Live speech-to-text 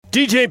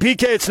DJ and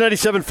PK, it's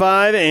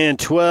 97.5 and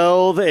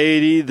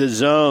 1280 The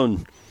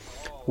Zone.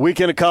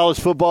 Weekend of college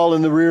football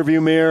in the rearview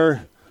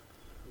mirror.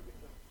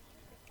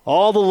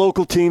 All the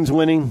local teams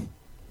winning.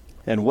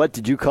 And what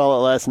did you call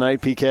it last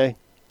night, PK?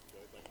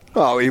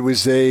 Oh, it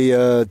was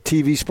a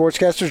TV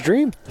sportscaster's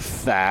dream.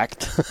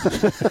 Fact.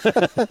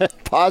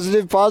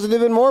 Positive,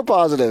 and more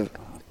positive.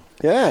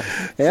 Yeah,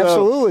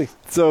 absolutely.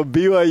 So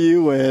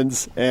BYU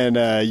wins, and,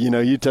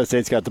 Utah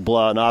State's got the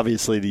blowout, and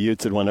obviously the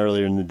Utes had won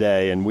earlier in the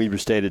day, and Weber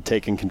State had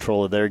taken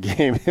control of their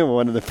game. And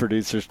one of the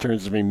producers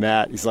turns to me,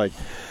 Matt, he's like,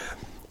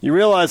 you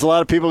realize a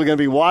lot of people are going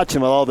to be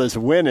watching with all this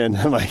winning.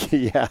 I'm like,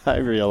 yeah, I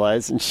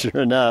realize. And sure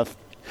enough,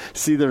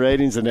 see the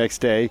ratings the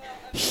next day.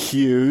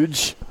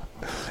 Huge.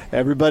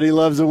 Everybody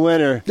loves a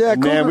winner. Yeah,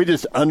 man, we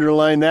just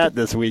underlined that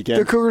this weekend.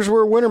 The Cougars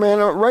were a winner, man.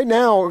 Right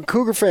now,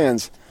 Cougar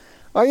fans,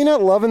 are you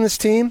not loving this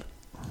team?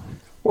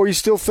 Or are you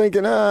still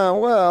thinking,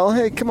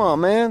 hey, come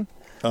on, man?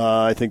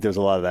 I think there's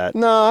a lot of that.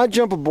 No, I'd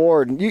jump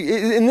aboard.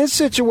 In this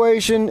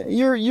situation,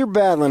 you're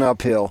battling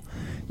uphill.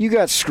 You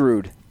got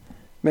screwed.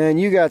 Man,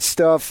 you got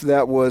stuff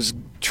that was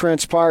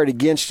transpired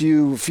against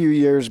you a few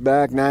years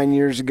back, 9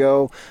 years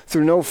ago,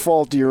 through no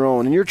fault of your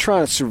own. And you're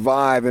trying to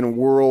survive in a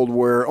world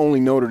where only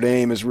Notre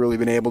Dame has really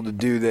been able to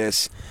do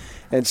this.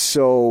 And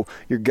so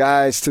your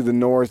guys to the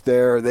north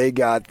there, they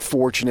got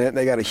fortunate.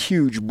 They got a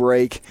huge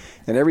break,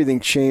 and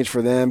everything changed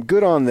for them.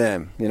 Good on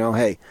them.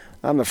 Hey,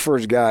 I'm the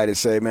first guy to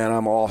say, man,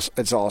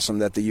 it's awesome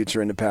that the Utes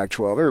are in the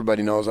Pac-12.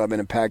 Everybody knows I've been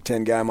a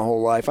Pac-10 guy my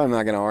whole life. I'm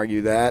not going to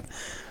argue that.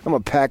 I'm a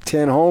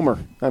Pac-10 homer.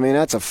 I mean,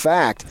 that's a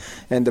fact.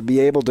 And to be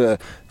able to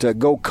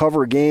go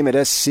cover a game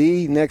at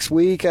SC next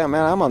week, man,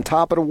 I'm on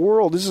top of the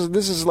world. This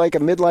is like a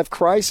midlife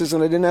crisis,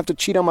 and I didn't have to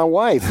cheat on my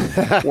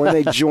wife when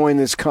they joined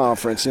this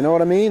conference. You know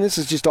what I mean? This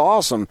is just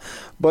awesome.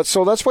 But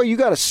so that's why you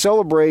got to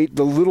celebrate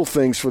the little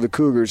things for the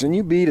Cougars. And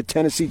you beat a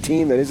Tennessee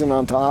team that isn't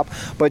on top,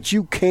 but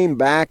you came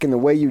back in the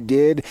way you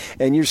did,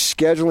 and you're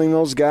scheduling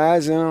those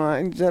guys. I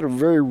had a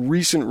very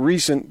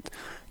recent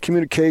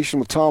communication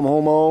with Tom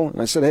Homo,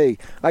 and I said, hey,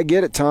 I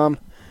get it, Tom.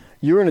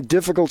 You're in a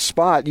difficult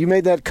spot. You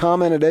made that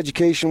comment at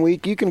Education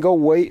Week. You can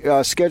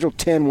go schedule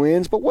 10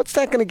 wins, but what's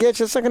that going to get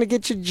you? That's not going to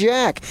get you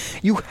jack.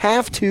 You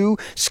have to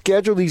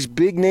schedule these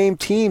big-name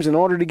teams in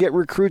order to get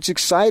recruits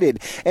excited.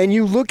 And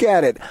you look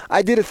at it.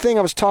 I did a thing.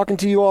 I was talking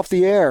to you off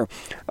the air.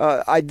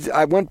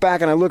 I went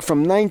back and I looked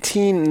from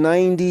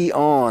 1990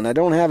 on. I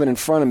don't have it in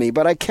front of me,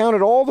 but I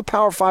counted all the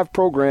Power 5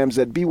 programs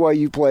that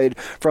BYU played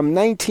from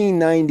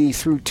 1990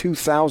 through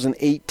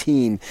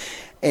 2018.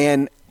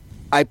 And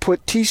I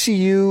put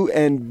TCU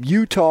and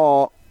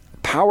Utah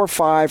Power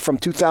 5 from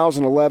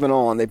 2011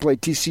 on. They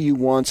played TCU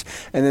once,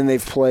 and then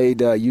they've played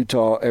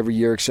Utah every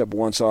year except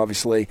once,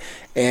 obviously.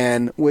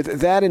 And with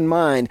that in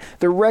mind,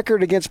 the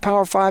record against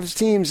Power 5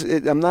 teams,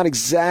 I'm not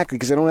exactly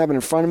because I don't have it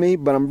in front of me,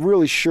 but I'm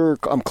really sure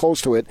I'm close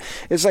to it.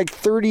 It's like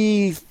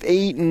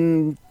 38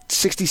 and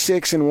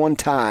 66 and one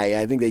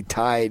tie. I think they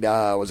tied,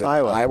 was it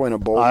Iowa in a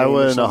bowl?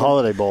 Iowa in the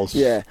Holiday Bowls.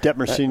 Yeah.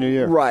 Detmer senior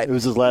year. Right. It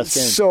was his last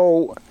game.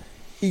 So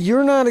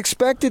you're not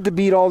expected to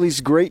beat all these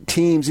great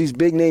teams, these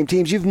big-name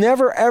teams. You've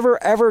never,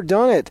 ever, ever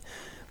done it.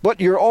 But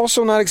you're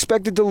also not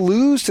expected to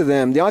lose to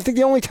them. I think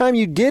the only time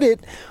you did it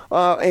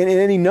in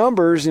any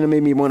numbers,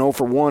 maybe you went 0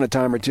 for 1 a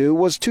time or two,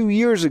 was 2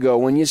 years ago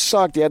when you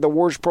sucked. You had the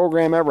worst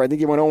program ever. I think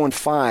you went 0 and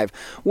 5.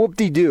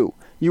 Whoop-de-doo.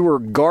 You were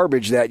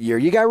garbage that year.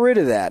 You got rid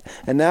of that.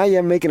 And now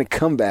you're making a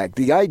comeback.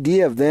 The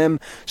idea of them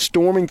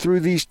storming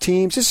through these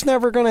teams, it's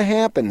never going to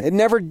happen. It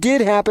never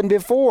did happen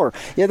before.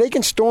 Yeah, they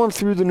can storm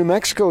through the New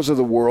Mexicos of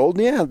the world.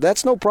 Yeah,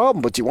 that's no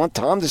problem. But you want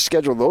Tom to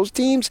schedule those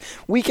teams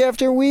week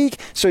after week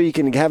so you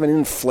can have an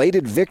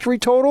inflated victory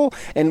total?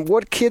 And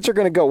what kids are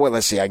going to go? Well,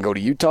 let's see, I can go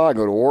to Utah, I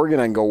can go to Oregon,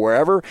 I can go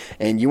wherever,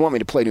 and you want me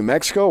to play New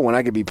Mexico when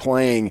I could be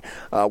playing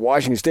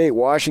Washington State,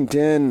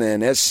 Washington,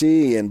 and SC,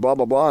 and blah,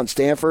 blah, blah, and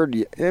Stanford?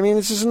 I mean,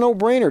 this is a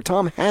no-brainer.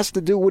 Tom has to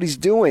do what he's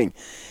doing.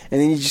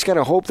 And then you just got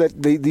to hope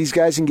that these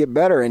guys can get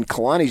better. And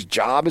Kalani's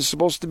job is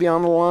supposed to be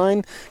on the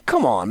line.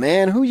 Come on,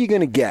 man. Who are you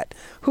going to get?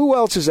 Who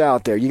else is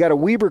out there? You got a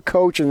Weber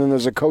coach, and then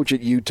there's a coach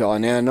at Utah.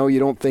 And I know you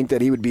don't think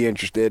that he would be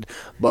interested,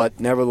 but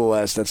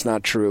nevertheless, that's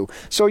not true.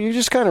 So you're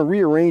just kind of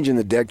rearranging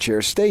the deck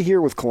chair. Stay here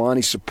with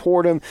Kalani,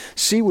 support him,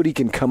 see what he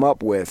can come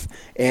up with,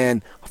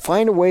 and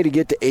find a way to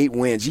get to 8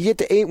 wins. You get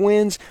to 8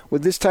 wins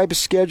with this type of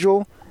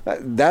schedule,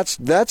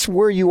 that's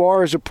where you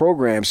are as a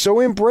program.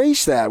 So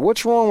embrace that.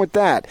 What's wrong with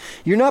that?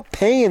 You're not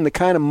paying the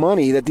kind of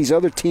money that these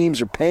other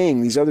teams are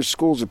paying, these other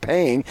schools are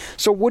paying.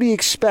 So what do you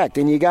expect?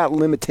 And you got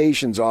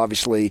limitations,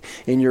 obviously,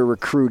 in your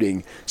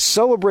recruiting.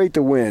 Celebrate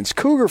the wins.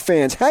 Cougar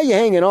fans, how you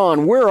hanging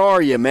on? Where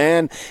are you,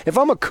 man? If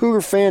I'm a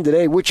Cougar fan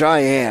today, which I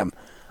am,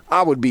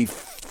 I would be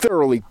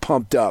thoroughly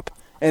pumped up.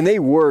 And they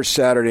were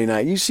Saturday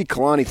night. You see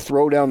Kalani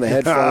throw down the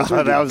headphones.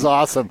 That was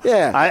awesome.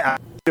 Yeah. I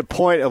the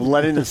point of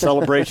letting the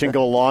celebration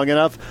go long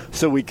enough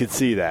so we could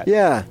see that.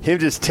 Yeah. Him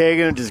just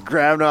taking him, just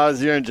grabbing out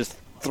his ear and just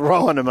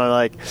throwing him. I'm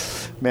like,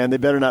 man, they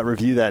better not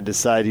review that and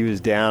decide he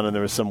was down and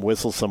there was some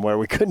whistle somewhere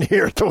we couldn't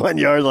hear at the 1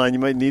 yard line. You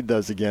might need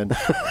those again.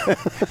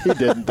 He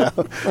didn't,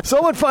 though.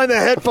 Someone find the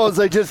headphones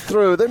I just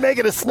threw. They're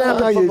making a snap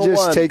from you the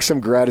just one. take some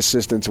grad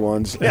assistance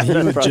ones. And he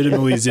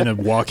legitimately is in a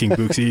walking boot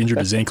because he injured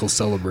his ankle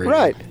celebrating.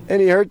 Right,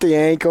 and he hurt the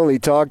ankle. He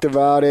talked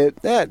about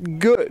it.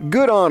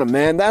 Good on him,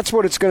 man. That's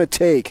what it's going to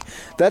take.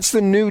 That's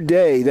the new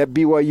day that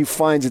BYU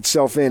finds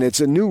itself in. It's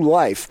a new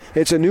life.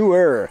 It's a new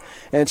era.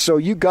 And so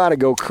you got to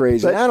go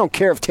crazy. And I don't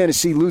care if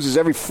Tennessee loses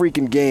every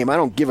freaking game. I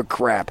don't give a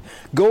crap.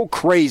 Go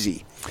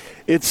crazy.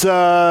 It's,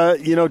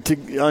 on your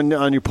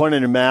point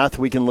on your math,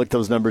 we can look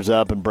those numbers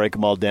up and break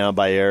them all down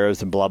by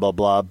eras and blah, blah,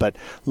 blah. But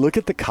look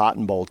at the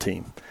Cotton Bowl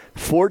team.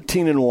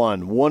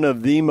 14-1, one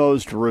of the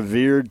most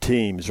revered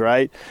teams,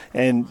 right?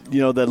 And,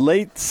 the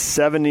late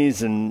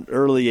 70s and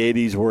early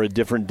 80s were a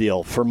different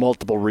deal for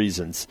multiple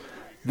reasons.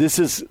 This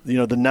is, the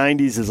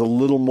 90s is a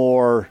little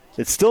more,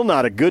 it's still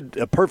not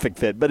a perfect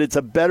fit, but it's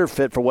a better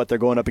fit for what they're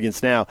going up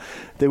against now.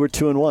 They were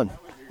 2-1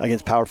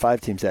 against Power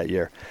 5 teams that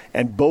year.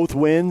 And both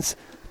wins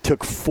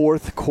took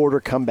fourth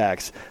quarter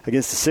comebacks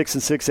against a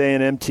 6-6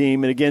 A&M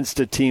team and against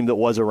a team that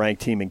was a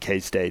ranked team in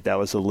K-State. That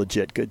was a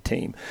legit good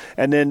team.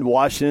 And then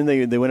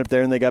Washington, they went up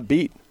there and they got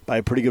beat by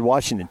a pretty good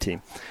Washington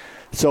team.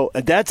 So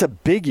that's a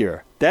big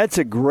year. That's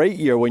a great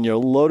year when you're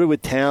loaded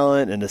with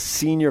talent and a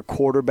senior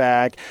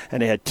quarterback,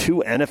 and they had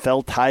 2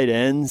 NFL tight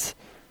ends,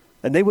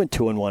 and they went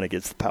 2-1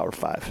 against the Power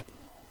 5.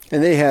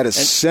 And they had a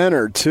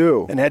center,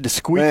 too. And had to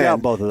squeak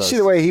out both of those. See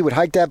the way he would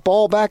hike that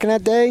ball back in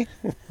that day?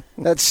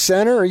 That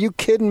center? Are you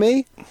kidding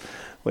me?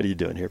 What are you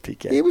doing here,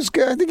 PK? He was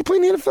good. I think he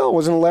played in the NFL.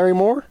 Wasn't it Larry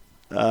Moore?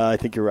 I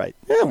think you're right.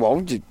 Yeah, well,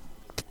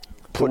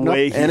 putting up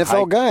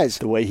NFL guys.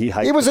 The way he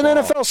hiked He was the an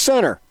ball. NFL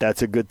center.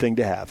 That's a good thing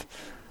to have.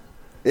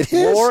 It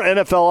is. More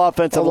NFL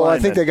offensive linemen. I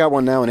think they got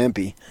one now in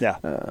Empey. Yeah.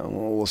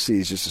 We'll see.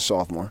 He's just a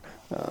sophomore.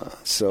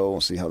 So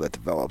we'll see how that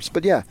develops.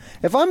 But, yeah,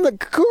 if I'm the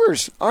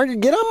Cougars,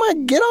 get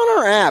on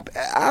our app.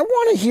 I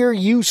want to hear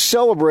you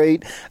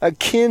celebrate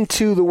akin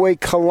to the way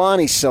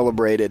Kalani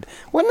celebrated.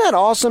 Wasn't that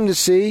awesome to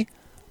see?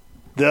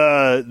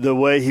 The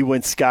way he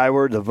went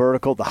skyward, the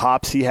vertical, the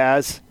hops he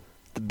has,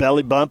 the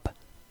belly bump.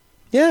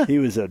 Yeah. He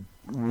was a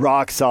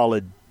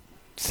rock-solid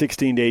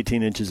 16 to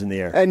 18 inches in the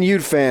air. And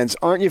Ute fans,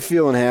 aren't you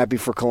feeling happy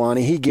for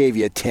Kalani? He gave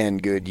you 10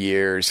 good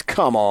years.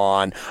 Come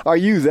on. Are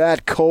you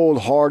that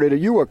cold-hearted? Are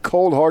you a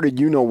cold-hearted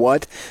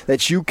you-know-what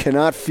that you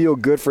cannot feel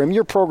good for him?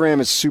 Your program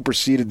has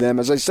superseded them.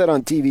 As I said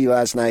on TV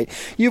last night,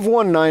 you've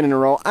won 9 in a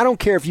row. I don't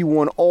care if you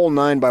won all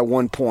 9 by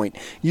 1 point.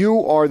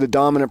 You are the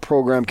dominant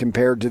program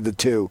compared to the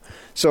 2.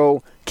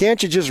 So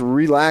can't you just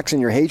relax in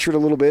your hatred a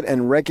little bit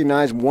and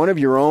recognize one of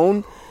your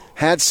own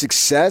had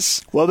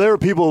success? Well, there are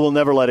people who will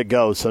never let it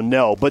go, so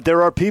no. But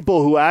there are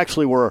people who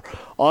actually were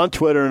on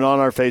Twitter and on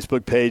our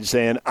Facebook page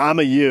saying, I'm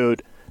a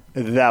Ute.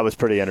 That was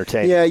pretty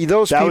entertaining. Yeah,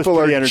 those people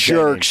are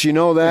jerks. You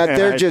know that?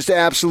 They're just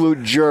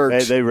absolute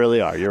jerks. They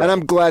really are. You're and right.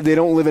 I'm glad they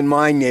don't live in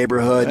my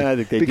neighborhood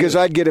I think because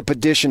I'd get a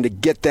petition to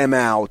get them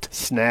out.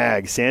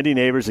 Snag. Sandy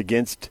Neighbors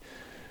against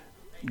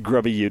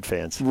grubby Ute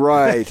fans.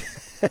 Right.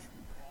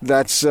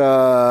 That's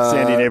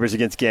Sandy Neighbors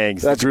against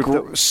gangs. That's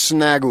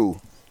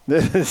Snagu.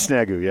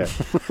 Snagu, yeah.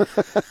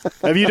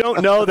 If you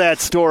don't know that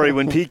story,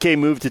 when PK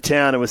moved to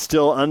town and was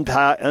still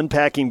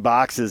unpacking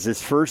boxes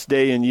his first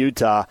day in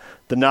Utah,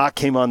 the knock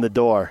came on the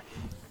door.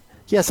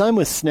 Yes, I'm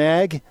with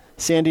Snag,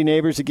 Sandy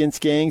Neighbors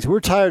Against Gangs. We're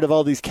tired of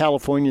all these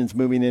Californians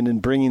moving in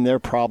and bringing their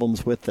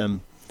problems with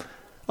them.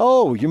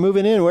 Oh, you're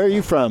moving in. Where are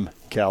you from?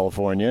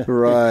 California.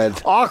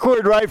 Right.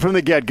 Awkward right from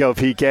the get-go,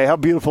 PK. How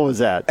beautiful was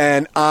that?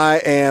 And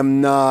I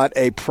am not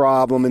a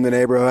problem in the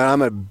neighborhood.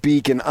 I'm a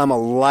beacon. I'm a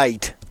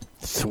light.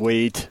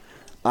 Sweet.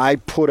 I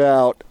put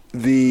out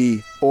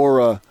the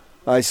aura.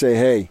 I say,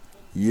 hey,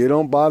 you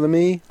don't bother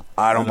me,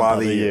 I don't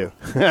bother you.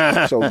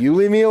 So you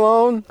leave me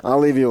alone, I'll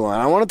leave you alone.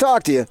 I want to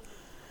talk to you.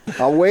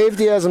 I'll wave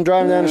to you as I'm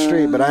driving down the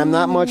street, but I'm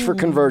not much for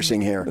conversing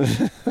here.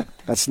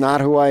 That's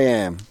not who I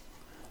am.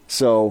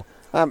 So,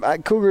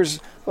 Cougars,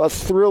 a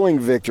thrilling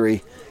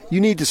victory. You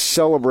need to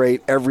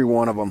celebrate every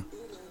one of them.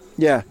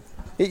 Yeah.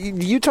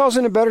 Utah's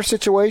in a better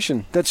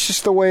situation. That's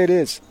just the way it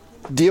is.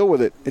 Deal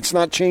with it. It's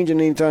not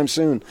changing anytime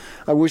soon.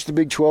 I wish the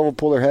Big 12 would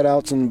pull their head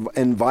out and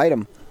invite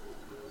them.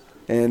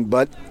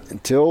 But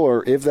until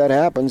or if that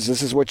happens,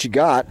 this is what you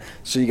got.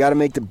 So you got to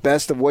make the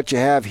best of what you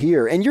have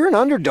here. And you're an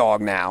underdog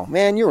now.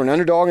 Man, you're an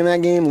underdog in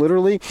that game,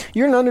 literally.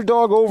 You're an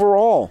underdog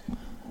overall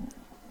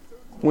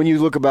when you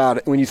look about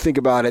it, when you think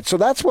about it. So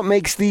that's what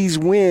makes these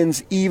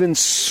wins even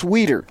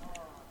sweeter.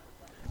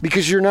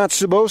 Because you're not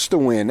supposed to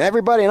win.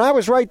 Everybody, and I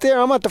was right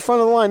there. I'm at the front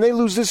of the line. They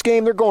lose this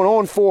game, they're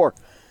going 0-4.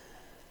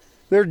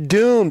 They're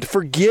doomed.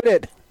 Forget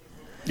it.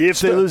 If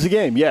they lose the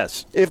game,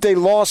 yes. If they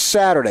lost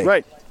Saturday.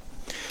 Right.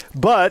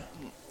 But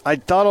I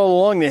thought all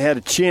along they had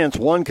a chance.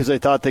 One, because I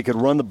thought they could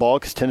run the ball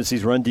because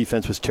Tennessee's run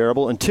defense was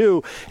terrible. And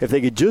two, if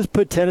they could just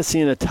put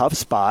Tennessee in a tough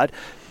spot,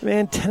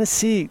 Man,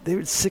 Tennessee, they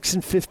were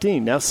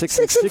 6-15. Now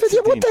 6-16.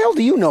 6-15. What the hell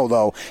do you know,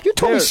 though? You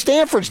told me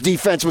Stanford's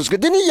defense was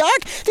good. Didn't he,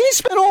 Yak? Didn't he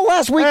spend all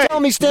last week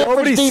telling me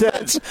Stanford's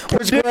defense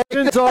was great?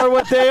 Predictions are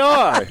what they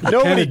are.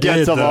 Nobody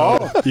gets them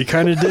all. You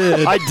kind of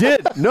did. I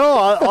did. No,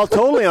 I'll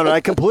totally own it. I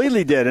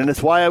completely did, and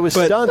it's why I was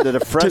stunned that a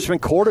freshman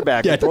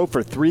quarterback could throw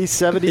for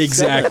 377.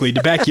 Exactly.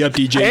 To back you up,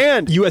 DJ,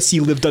 and USC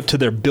lived up to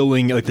their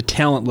billing, like the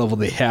talent level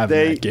they have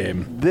in that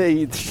game.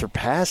 They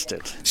surpassed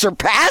it.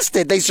 Surpassed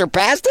it? They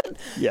surpassed it?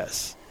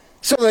 Yes.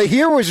 So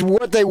here was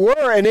what they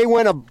were, and they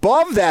went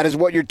above that is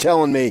what you're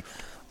telling me.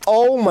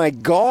 Oh, my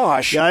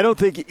gosh. Yeah, I don't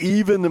think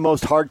even the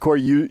most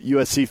hardcore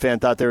USC fan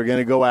thought they were going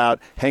to go out,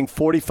 hang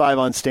 45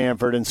 on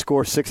Stanford, and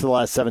score 6 of the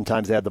last 7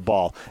 times they had the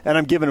ball. And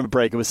I'm giving them a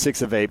break. It was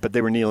 6 of 8, but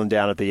they were kneeling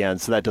down at the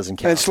end, so that doesn't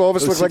count. And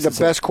Slovis looked like the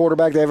best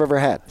quarterback they've ever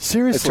had.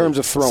 Seriously. In terms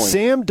of throwing.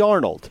 Sam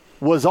Darnold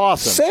was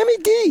awesome. Sammy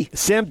D.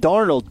 Sam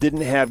Darnold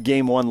didn't have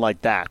game 1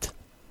 like that.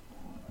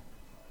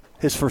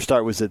 His first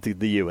start was at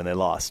the U, and they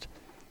lost.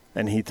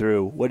 And he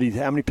threw,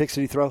 how many picks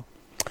did he throw?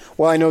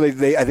 Well, I know I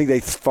think they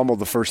fumbled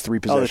the first 3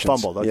 possessions. Oh,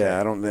 they fumbled. Okay. Yeah,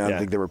 I don't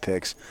think there were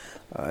picks,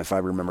 if I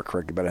remember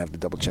correctly. But I have to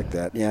double check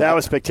that. Yeah, that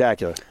was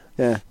spectacular.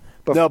 Yeah,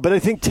 but I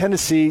think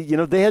Tennessee,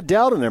 they had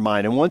doubt in their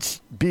mind, and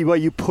once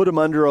BYU put them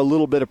under a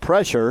little bit of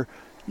pressure,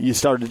 you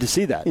started to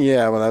see that.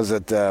 Yeah, well, that was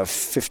at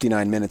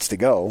 59 minutes to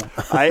go.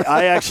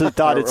 I actually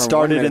thought it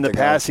started in the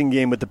passing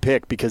game with the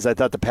pick because I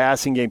thought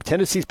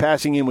Tennessee's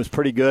passing game was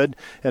pretty good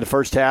in the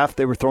first half.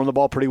 They were throwing the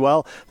ball pretty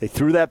well. They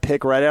threw that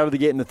pick right out of the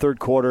gate in the third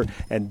quarter,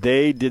 and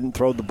they didn't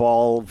throw the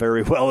ball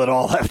very well at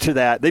all after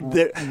that. They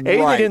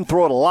didn't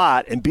throw it a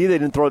lot, and B, they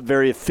didn't throw it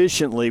very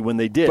efficiently when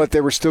they did. But they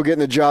were still getting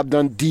the job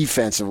done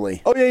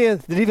defensively. Oh, yeah,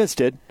 the defense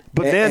did.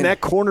 But man,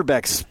 that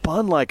cornerback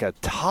spun like a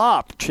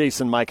top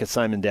chasing Micah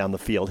Simon down the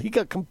field. He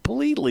got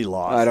completely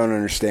lost. I don't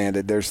understand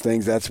it. There's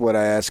things, that's what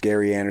I asked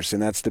Gary Anderson.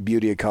 That's the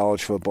beauty of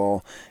college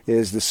football,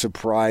 is the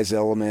surprise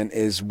element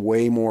is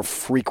way more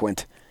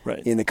frequent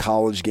in the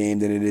college game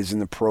than it is in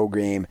the pro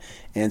game.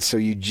 And so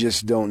you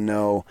just don't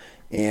know.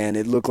 And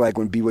it looked like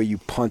when BYU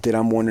punted,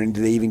 I'm wondering,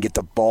 did they even get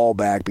the ball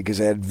back? Because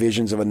they had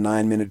visions of a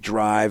 9-minute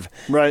drive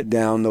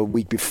down the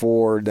week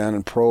before down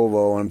in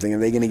Provo. And I'm thinking, are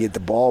they going to get the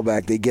ball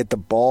back? They get the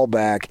ball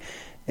back,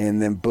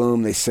 and then,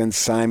 boom, they send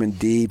Simon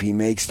deep. He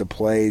makes the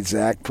play.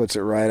 Zach puts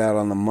it right out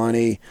on the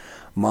money.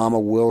 Mama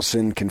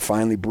Wilson can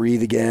finally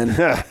breathe again.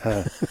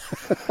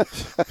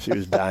 She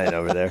was dying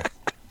over there.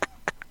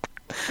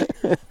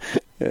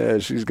 Yeah,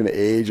 she's going to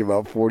age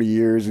about 40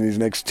 years in these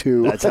next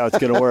 2. That's how it's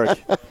going to work.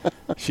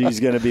 She's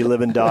going to be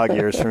living dog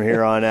years from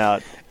here on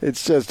out.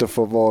 It's just a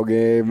football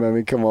game. I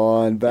mean, come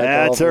on.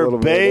 That's her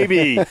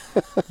baby.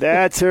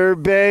 That's her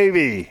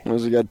baby.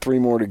 We got 3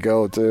 more to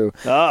go, too.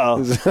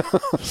 Uh-oh.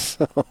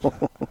 So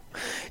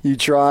you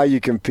try,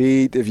 you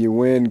compete. If you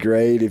win,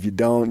 great. If you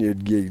don't,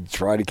 you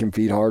try to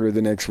compete harder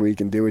the next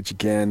week and do what you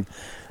can.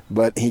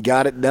 But he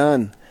got it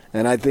done.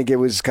 And I think it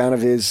was kind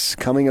of his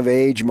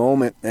coming-of-age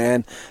moment,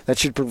 and that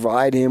should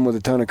provide him with a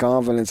ton of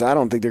confidence. I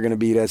don't think they're going to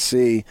beat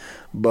SC,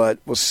 but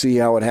we'll see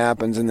how it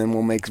happens, and then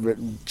we'll make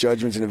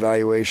judgments and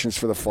evaluations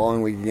for the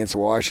following week against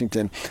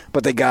Washington.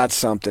 But they got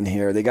something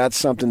here. They got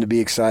something to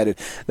be excited.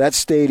 That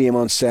stadium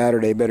on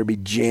Saturday better be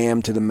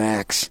jammed to the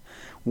max.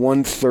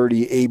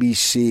 1:30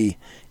 ABC.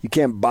 You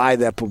can't buy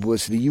that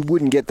publicity. You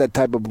wouldn't get that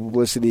type of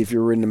publicity if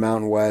you were in the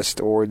Mountain West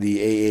or the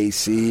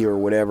AAC or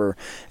whatever.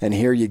 And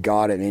here you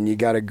got it, and you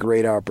got a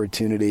great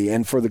opportunity.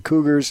 And for the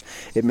Cougars,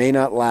 it may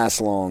not last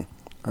long.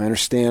 I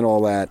understand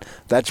all that.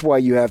 That's why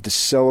you have to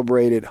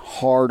celebrate it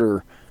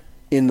harder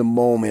in the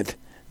moment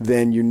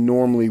than you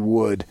normally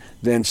would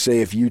than,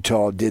 say, if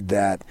Utah did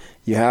that.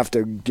 You have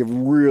to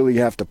really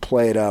have to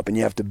play it up, and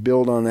you have to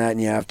build on that,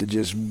 and you have to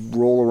just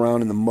roll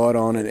around in the mud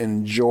on it and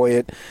enjoy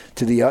it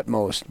to the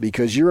utmost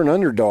because you're an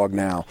underdog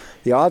now.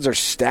 The odds are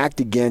stacked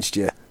against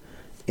you,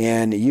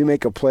 and you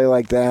make a play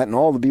like that, and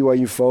all the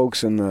BYU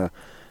folks and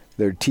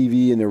their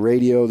TV and their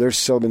radio, they're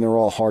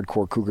all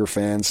hardcore Cougar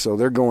fans, so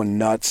they're going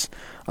nuts.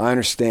 I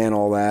understand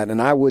all that,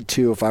 and I would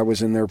too if I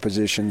was in their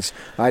positions.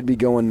 I'd be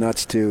going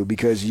nuts too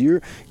because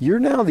you're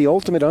now the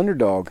ultimate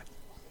underdog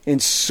in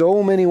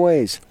so many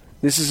ways.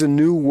 This is a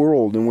new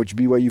world in which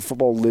BYU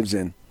football lives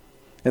in,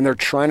 and they're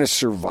trying to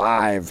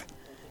survive,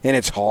 and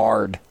it's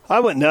hard. I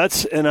went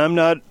nuts, and I'm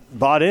not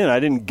bought in. I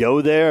didn't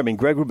go there. I mean,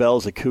 Greg Wrubell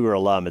is a Cougar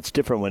alum. It's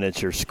different when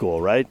it's your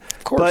school, right?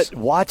 Of course. But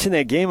watching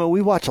that game, and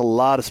we watch a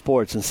lot of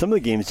sports, and some of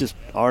the games just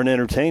aren't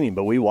entertaining,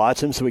 but we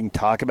watch them so we can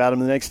talk about them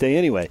the next day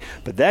anyway.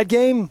 But that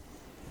game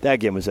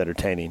was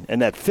entertaining,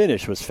 and that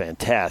finish was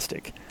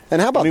fantastic.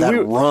 And how about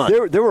that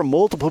run? There were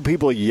multiple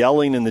people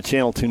yelling in the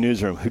Channel 2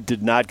 newsroom who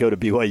did not go to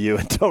BYU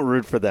and don't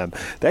root for them.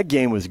 That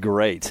game was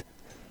great.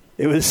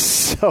 It was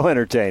so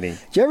entertaining.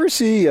 Did you ever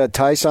see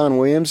Tyson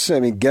Williams? I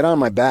mean, get on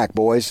my back,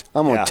 boys.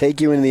 I'm going to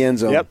take you in the end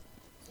zone. Yep.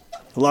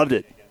 Loved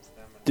it.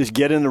 Just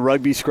get in the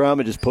rugby scrum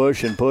and just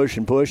push and push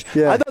and push.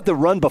 Yeah. I thought the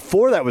run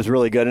before that was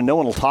really good, and no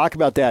one will talk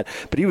about that.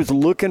 But he was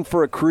looking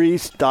for a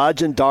crease,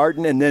 dodging,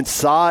 darting, and then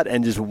saw it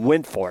and just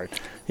went for it.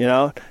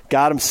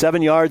 got him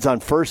 7 yards on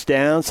first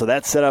down, so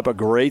that set up a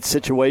great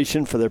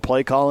situation for their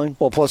play calling.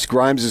 Well, plus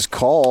Grimes'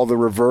 call, the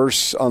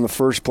reverse on the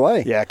first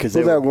play. Yeah, because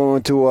that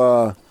went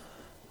to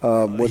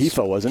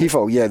Hefo, wasn't it?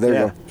 Hefo, yeah,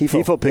 there you go.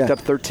 Hefo picked up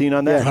 13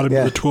 on that. Got him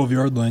to the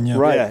 12-yard line, yeah.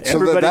 Right. Yeah,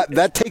 so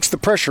that takes the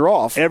pressure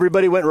off.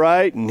 Everybody went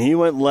right, and he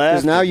went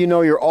left. Because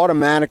now you're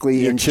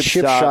automatically in chip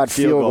shot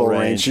field goal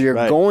range. So you're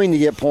going to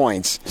get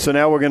points. So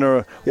now we're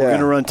gonna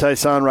run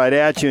Tyson right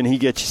at you, and he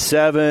gets you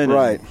 7.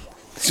 Right.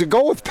 So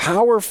go with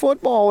power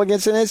football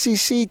against an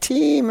SEC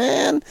team,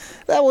 man.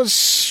 That was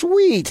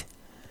sweet.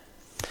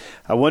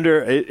 I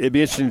wonder. It'd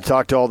be interesting to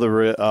talk to all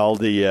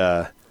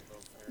the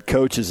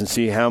coaches and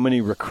see how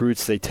many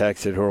recruits they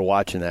texted who are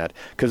watching that.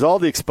 Because all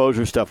the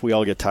exposure stuff, we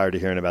all get tired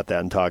of hearing about that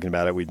and talking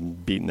about it. We've been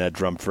beating that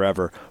drum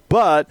forever.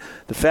 But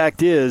the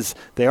fact is,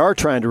 they are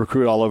trying to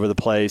recruit all over the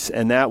place,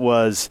 and that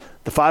was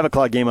the 5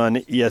 o'clock game on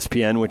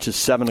ESPN, which is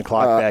 7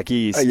 o'clock back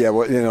east. Yeah,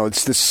 well,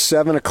 it's the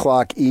 7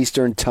 o'clock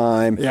Eastern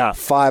time,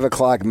 5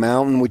 o'clock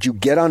Mountain. Would you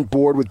get on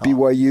board with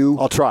BYU?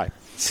 I'll try.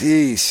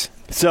 Jeez.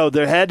 So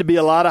there had to be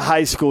a lot of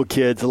high school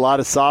kids, a lot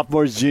of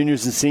sophomores,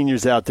 juniors, and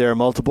seniors out there,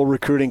 multiple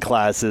recruiting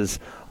classes,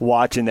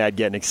 watching that,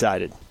 getting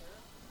excited.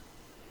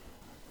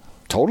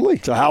 Totally.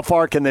 So how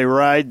far can they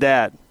ride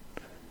that?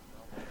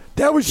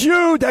 That was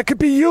you. That could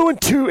be you in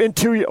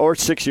two or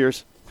 6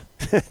 years.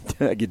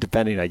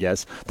 Depending, I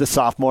guess. The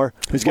sophomore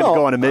who's going to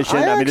go on a mission.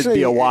 It'd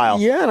be a while.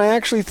 Yeah, and I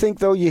actually think,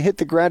 though, you hit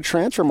the grad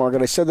transfer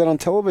market. I said that on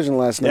television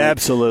last night.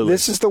 Absolutely.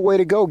 This is the way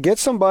to go. Get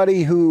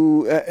somebody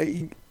who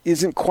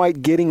isn't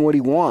quite getting what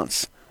he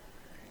wants,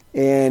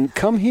 and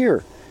come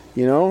here.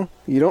 You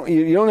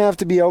don't have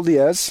to be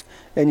LDS,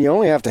 and you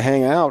only have to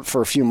hang out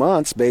for a few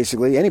months.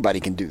 Basically, anybody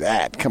can do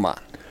that. Come on.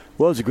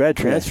 Well, it was a grad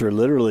transfer,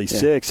 literally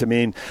 6. I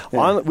mean,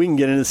 we can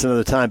get into this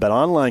another time, but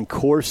online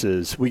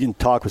courses, we can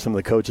talk with some of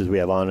the coaches we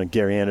have on, and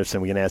Gary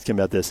Anderson, we can ask him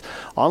about this.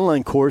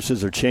 Online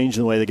courses are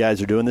changing the way the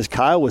guys are doing this.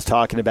 Kyle was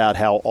talking about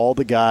how all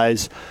the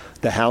guys,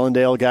 the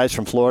Hallandale guys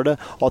from Florida,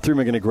 all 3 of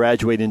them are going to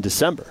graduate in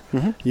December.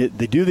 Mm-hmm.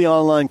 They do the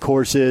online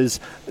courses.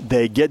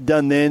 They get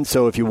done then,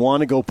 so if you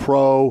want to go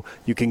pro,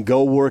 you can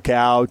go work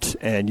out,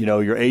 and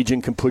your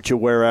agent can put you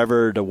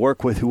wherever to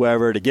work with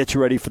whoever to get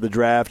you ready for the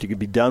draft. You can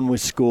be done with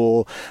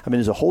school. I mean,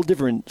 there's a whole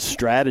different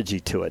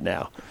strategy to it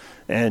now.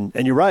 And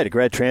you're right, a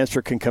grad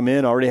transfer can come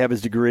in, already have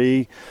his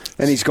degree.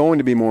 And he's going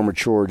to be more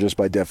mature just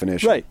by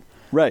definition.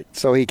 Right.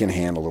 So he can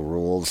handle the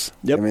rules.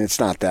 Yep. I mean, it's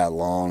not that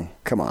long.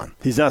 Come on.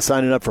 He's not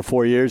signing up for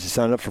 4 years. He's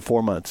signing up for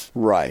 4 months.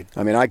 Right.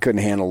 I mean, I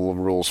couldn't handle the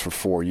rules for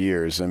 4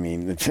 years. I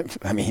mean,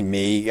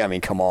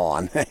 come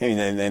on.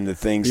 and the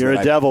things You're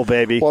a devil,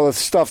 baby. Well, the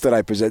stuff that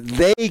I present,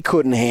 they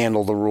couldn't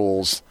handle the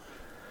rules.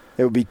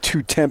 It would be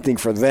too tempting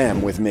for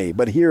them with me.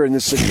 But here in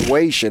this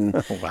situation,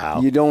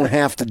 you don't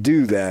have to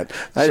do that.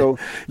 So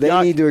they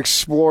need to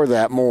explore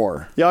that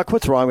more. Yuck,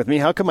 what's wrong with me?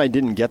 How come I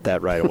didn't get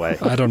that right away?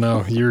 I don't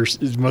know.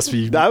 It must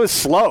be. I was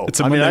slow. It's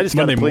I just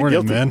Monday morning,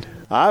 guilty.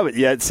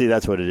 Man. See,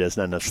 that's what it is.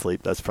 Not enough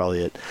sleep. That's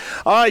probably it.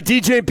 All right,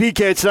 DJ and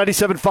PK, it's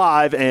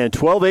 97.5 and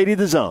 1280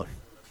 The Zone.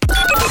 The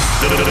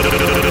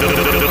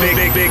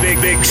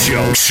Big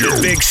Show.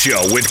 The Big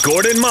Show with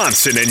Gordon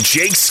Monson and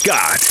Jake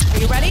Scott. Are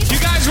you ready? You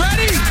guys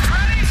ready?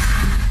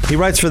 He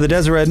writes for the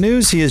Deseret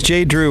News. He is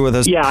Jay Drew with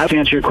us. Yeah, to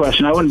answer your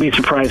question, I wouldn't be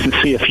surprised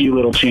to see a few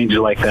little changes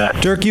like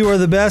that. Dirk, you are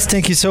the best.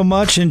 Thank you so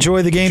much.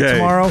 Enjoy the game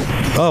tomorrow.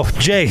 Oh,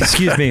 Jay,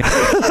 excuse me.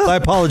 I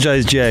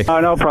apologize, Jay. Oh,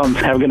 no problem.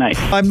 Have a good night.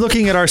 I'm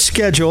looking at our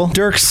schedule.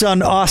 Dirk's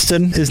son,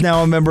 Austin, is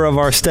now a member of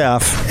our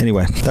staff.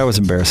 Anyway, that was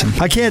embarrassing.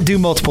 I can't do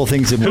multiple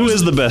things at once. Who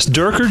is the best,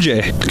 Dirk or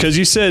Jay? Because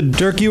you said...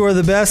 Dirk, you are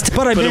the best.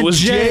 But meant it was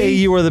Jay,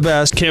 you are the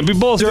best. Can't be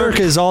both,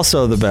 Dirk is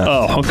also the best.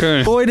 Oh,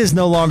 okay. Boyd is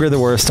no longer the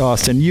worst,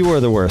 Austin. You are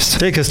the worst.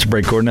 Take us to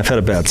break, Gordon. I've had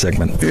a bad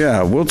segment.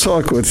 Yeah, we'll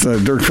talk with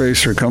Dirk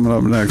Facer coming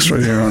up next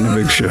right here on The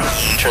Big Show.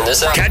 Turn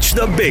this up. Catch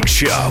The Big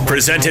Show,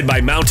 presented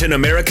by Mountain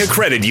America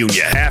Credit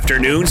Union.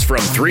 Afternoons from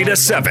 3 to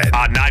 7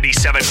 on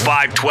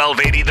 97.5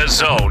 1280 The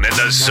Zone and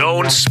The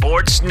Zone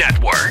Sports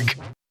Network.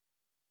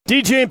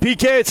 DJ and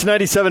PK, it's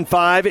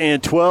 97.5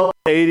 and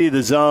 1280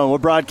 The Zone. We're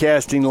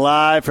broadcasting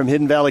live from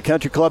Hidden Valley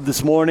Country Club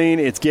this morning.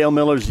 It's Gail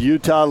Miller's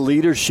Utah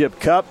Leadership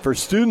Cup for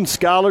student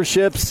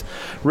scholarships,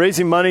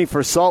 raising money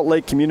for Salt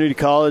Lake Community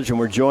College. And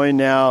we're joined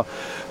now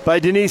by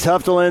Denise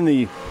Huftelin,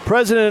 the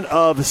president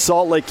of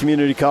Salt Lake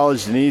Community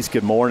College. Denise,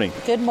 good morning.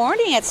 Good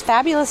morning. It's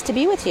fabulous to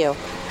be with you.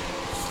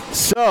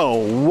 So,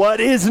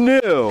 what is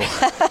new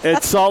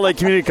at Salt Lake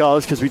Community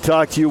College? Because we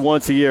talk to you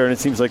once a year, and it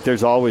seems like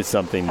there's always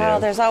something new. Oh,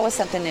 there's always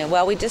something new.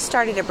 Well, we just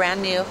started a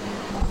brand new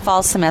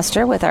fall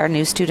semester with our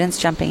new students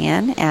jumping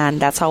in, and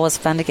that's always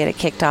fun to get it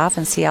kicked off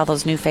and see all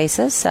those new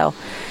faces. So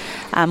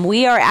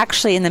we are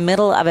actually in the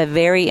middle of a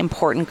very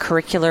important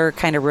curricular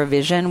kind of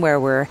revision where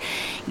we're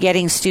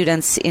getting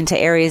students into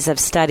areas of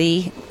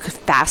study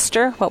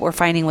faster. What we're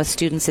finding with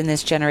students in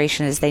this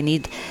generation is they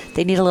need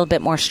a little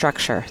bit more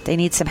structure. They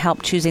need some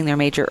help choosing their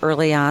major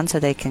early on so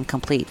they can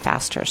complete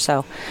faster.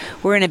 So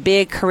we're in a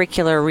big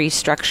curricular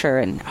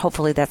restructure, and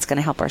hopefully that's going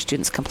to help our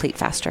students complete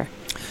faster.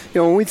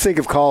 When we think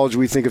of college,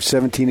 we think of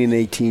 17 and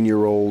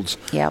 18-year-olds.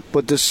 Yep.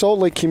 But does Salt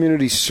Lake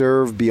Community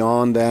serve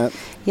beyond that?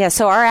 Yeah,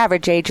 so our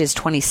average age is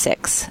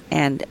 26,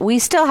 and we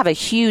still have a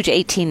huge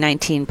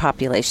 18-19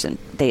 population.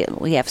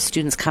 We have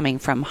students coming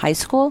from high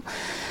school,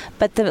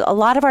 but a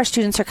lot of our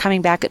students are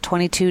coming back at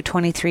 22,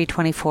 23,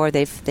 24.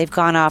 They've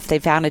gone off, they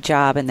found a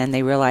job, and then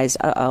they realize,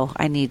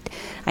 I need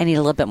a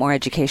little bit more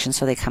education,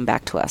 so they come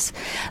back to us.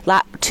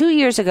 2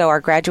 years ago, our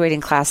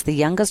graduating class, the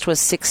youngest was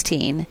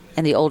 16,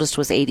 and the oldest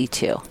was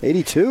 82.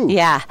 82?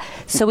 Yeah.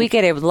 So we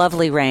get a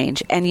lovely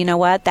range. And you know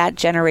what? That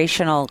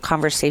generational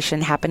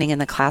conversation happening in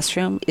the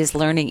classroom is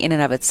learning in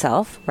and of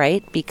itself,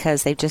 right?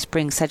 Because they just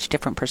bring such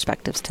different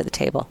perspectives to the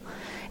table.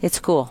 It's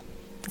cool.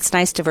 It's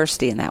nice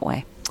diversity in that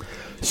way.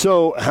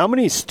 So how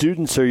many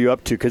students are you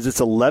up to? Because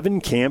it's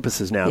 11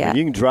 campuses now. Yeah. I mean,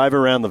 you can drive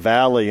around the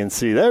valley and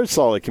see there's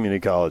Salt Lake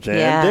Community College,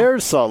 and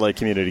there's Salt Lake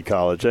Community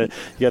College. You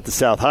got the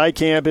South High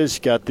campus.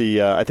 You got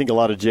the, I think a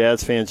lot of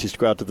Jazz fans used to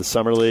go out to the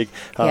Summer League.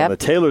 The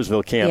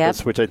Taylorsville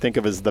campus, which I think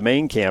of as the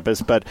main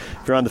campus. But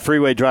if you're on the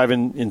freeway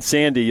driving in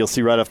Sandy, you'll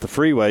see right off the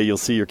freeway, you'll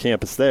see your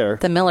campus there.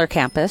 The Miller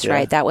campus,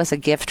 right? That was a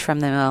gift from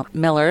the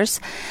Millers.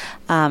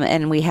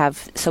 And we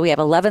have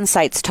 11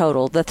 sites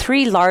total. The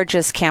three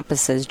largest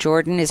campuses,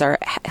 Jordan is our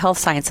health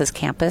sciences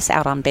campus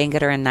out on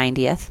Bangerter and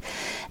 90th.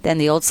 Then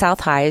the Old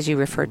South High, as you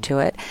referred to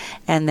it,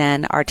 and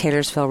then our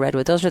Taylorsville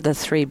Redwood. Those are the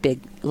three big,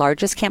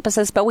 largest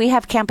campuses. But we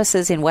have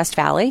campuses in West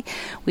Valley.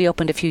 We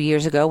opened a few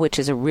years ago, which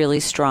is a really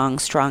strong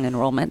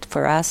enrollment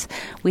for us.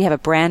 We have a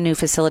brand new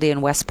facility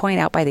in West Point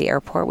out by the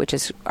airport, which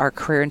is our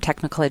career and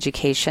technical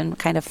education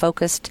kind of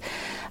focused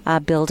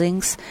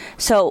buildings.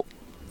 So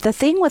the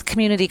thing with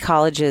community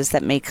colleges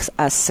that makes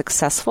us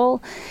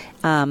successful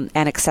and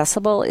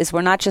accessible is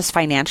we're not just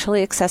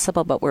financially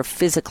accessible, but we're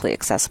physically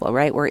accessible,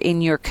 right? We're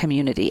in your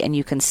community, and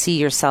you can see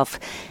yourself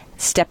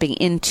stepping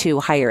into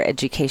higher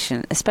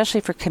education, especially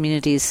for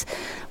communities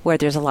where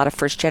there's a lot of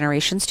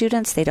first-generation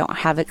students. They don't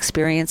have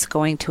experience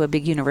going to a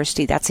big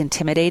university. That's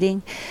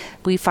intimidating.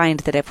 We find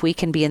that if we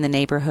can be in the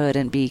neighborhood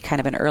and be kind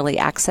of an early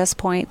access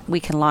point,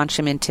 we can launch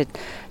them into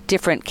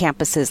different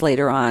campuses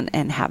later on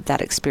and have that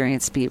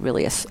experience be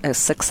really a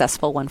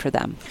successful one for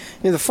them.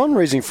 Yeah, the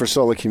fundraising for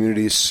Salt Lake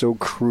Community is so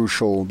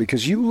crucial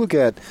because you look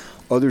at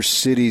other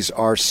cities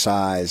our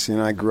size.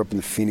 I grew up in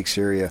the Phoenix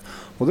area.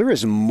 Well, there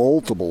is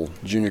multiple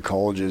junior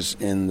colleges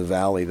in the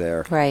valley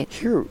there. Right.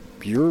 Here,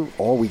 you're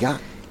all we got.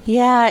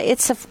 Yeah,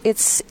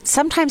 it's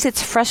sometimes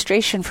it's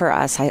frustration for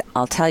us,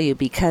 I'll tell you,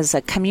 because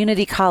a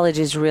community college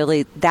is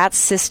really, that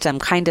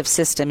kind of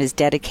system is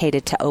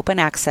dedicated to open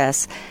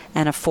access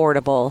and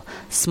affordable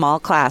small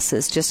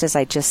classes. Just as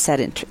I just said,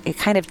 it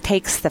kind of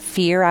takes the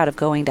fear out of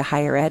going to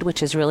higher ed,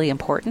 which is really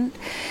important.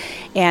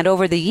 And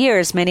over the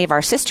years, many of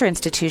our sister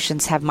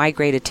institutions have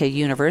migrated to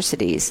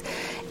universities.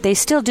 They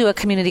still do a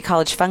community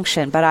college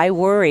function, but I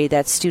worry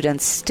that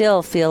students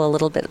still feel a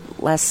little bit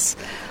less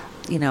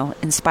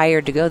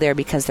inspired to go there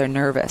because they're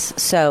nervous.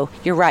 So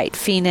you're right.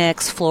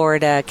 Phoenix,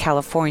 Florida,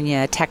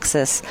 California,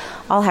 Texas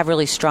all have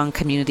really strong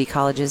community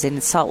colleges. And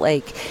in Salt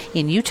Lake,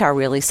 in Utah,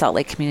 really, Salt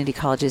Lake Community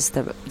College is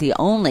the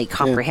only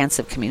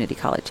comprehensive community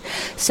college.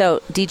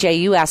 So, DJ,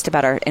 you asked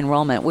about our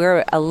enrollment.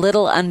 We're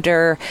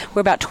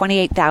about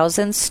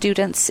 28,000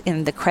 students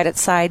in the credit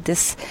side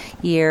this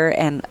year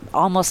and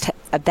almost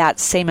that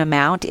same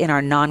amount in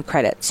our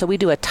non-credit. So we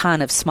do a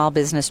ton of small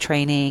business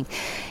training.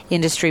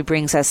 Industry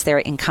brings us their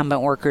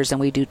incumbent workers, and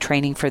we do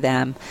training for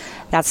them.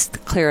 That's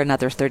clear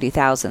another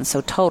 30,000.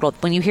 So total,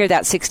 when you hear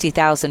that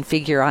 60,000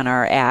 figure on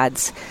our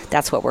ads,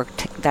 that's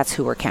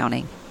who we're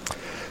counting.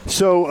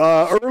 So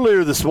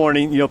earlier this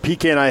morning,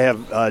 PK and I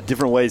have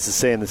different ways of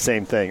saying the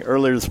same thing.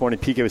 Earlier this morning,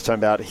 PK was talking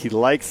about he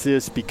likes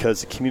this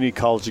because the community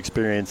college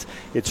experience,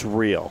 it's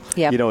real.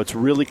 Yep. It's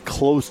really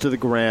close to the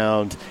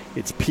ground.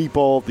 It's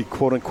people, the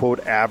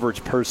quote-unquote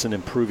average person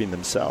improving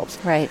themselves.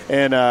 Right.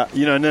 And,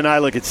 and then I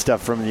look at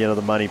stuff from,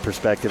 the money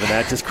perspective, and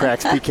that just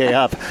cracks PK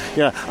up.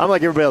 I'm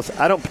like everybody else.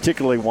 I don't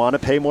particularly want to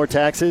pay more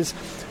taxes.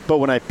 But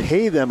when I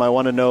pay them, I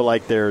want to know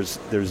there's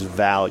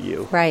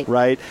value,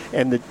 right?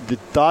 And the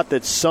thought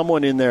that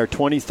someone in their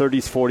 20s,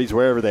 30s, 40s,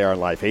 wherever they are in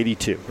life,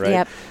 82,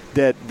 right?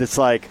 Yep. That's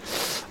like,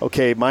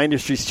 okay, my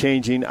industry's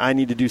changing. I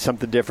need to do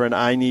something different.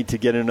 I need to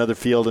get in another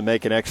field and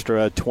make an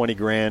extra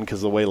 $20,000 because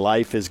of the way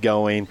life is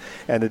going.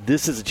 And that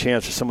this is a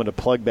chance for someone to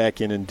plug back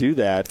in and do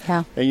that.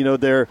 Yeah.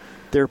 And there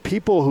are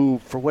people who,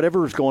 for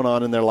whatever is going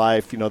on in their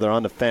life, they're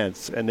on the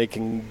fence and they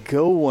can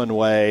go one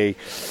way,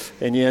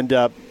 and you end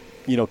up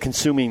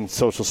consuming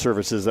social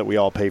services that we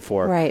all pay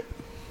for. Right.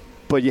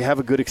 But you have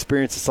a good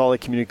experience at Salt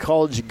Lake Community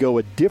College, you go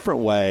a different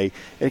way,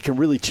 and it can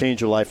really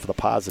change your life for the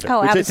positive.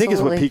 Oh, which absolutely. I think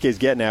is what PK's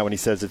getting at when he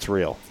says it's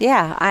real.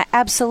 Yeah,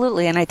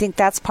 absolutely. And I think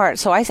that's part.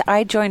 So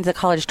I joined the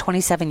college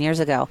 27 years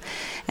ago,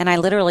 and I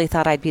literally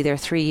thought I'd be there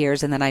 3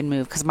 years and then I'd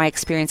move because my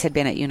experience had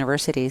been at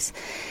universities.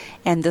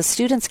 And the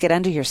students get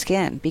under your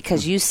skin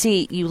because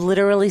you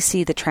literally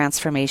see the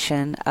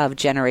transformation of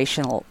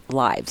generational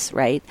lives,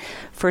 right?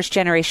 First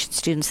generation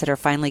students that are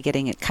finally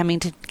coming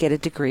to get a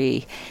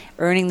degree,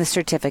 earning the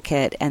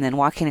certificate, and then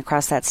walking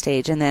across that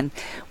stage. And then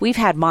we've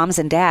had moms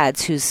and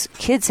dads whose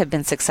kids have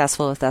been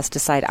successful with us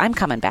decide, I'm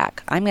coming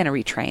back. I'm going to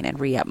retrain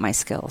and re-up my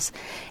skills.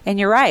 And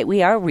you're right,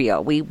 we are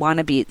real. We want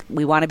to be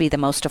the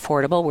most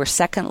affordable. We're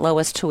second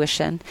lowest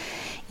tuition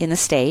in the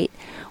state.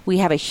 We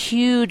have a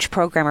huge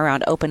program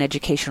around open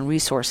education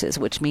resources,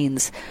 which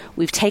means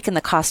we've taken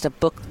the cost of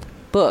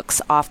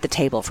books off the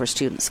table for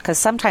students, because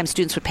sometimes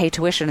students would pay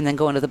tuition and then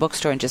go into the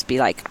bookstore and just be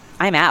like,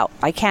 I'm out.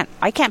 I can't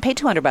pay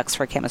 $200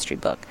 for a chemistry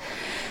book.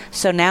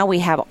 So now we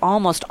have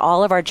almost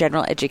all of our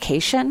general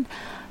education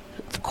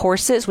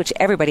courses, which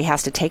everybody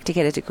has to take to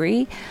get a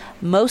degree.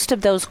 Most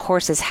of those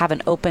courses have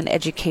an open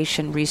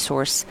education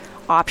resource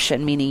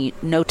option, meaning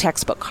no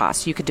textbook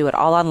costs. You could do it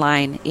all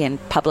online in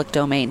public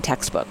domain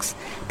textbooks.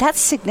 That's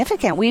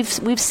significant. We've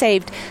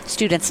saved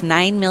students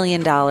 $9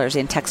 million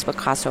in textbook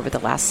costs over the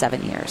last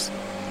 7 years.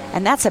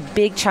 And that's a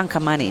big chunk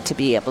of money to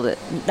be able to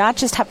not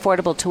just have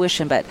affordable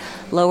tuition, but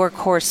lower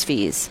course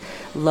fees,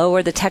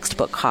 lower the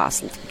textbook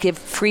costs, give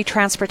free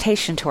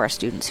transportation to our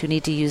students who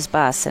need to use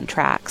bus and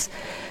tracks.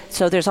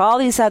 So there's all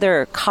these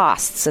other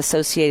costs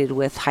associated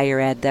with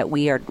higher ed that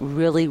we are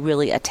really,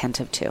 really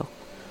attentive to.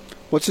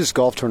 What's this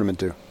golf tournament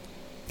do?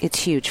 It's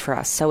huge for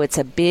us. So it's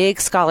a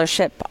big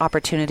scholarship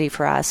opportunity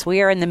for us.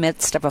 We are in the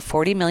midst of a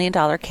 $40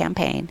 million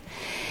campaign,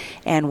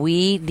 and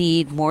we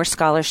need more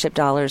scholarship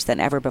dollars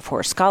than ever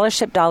before.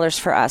 Scholarship dollars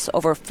for us,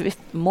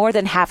 more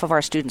than half of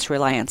our students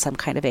rely on some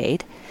kind of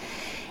aid,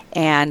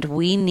 and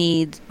we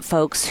need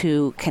folks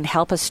who can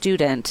help a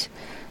student,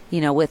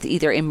 with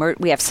either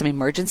we have some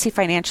emergency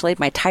financial aid.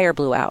 My tire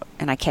blew out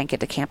and I can't get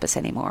to campus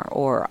anymore,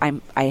 or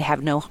I'm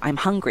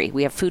hungry.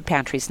 We have food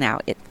pantries now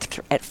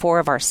at 4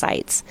 of our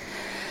sites.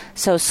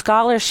 So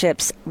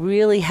scholarships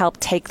really help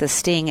take the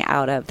sting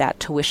out of that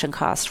tuition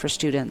cost for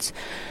students.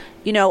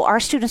 Our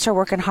students are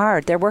working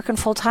hard. They're working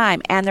full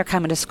time and they're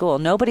coming to school.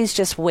 Nobody's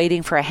just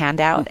waiting for a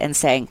handout and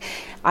saying,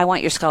 I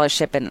want your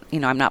scholarship and,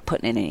 I'm not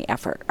putting in any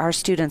effort. Our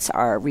students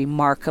are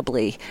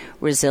remarkably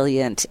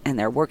resilient and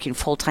they're working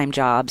full-time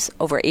jobs.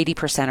 Over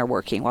 80% are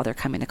working while they're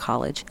coming to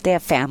college. They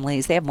have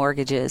families, they have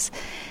mortgages,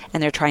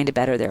 and they're trying to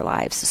better their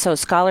lives. So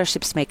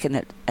scholarships make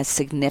a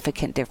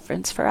significant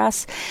difference for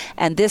us.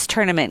 And this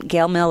tournament,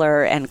 Gail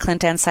Miller and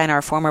Clint Ensign,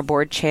 our former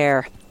board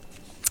chair,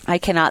 I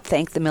cannot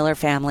thank the Miller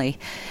family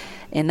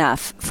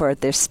enough for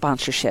their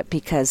sponsorship,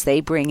 because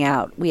they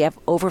we have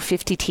over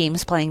 50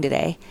 teams playing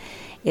today.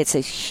 It's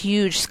a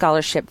huge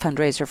scholarship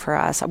fundraiser for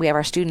us. We have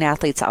our student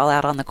athletes all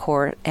out on the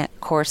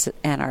course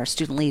and our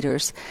student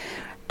leaders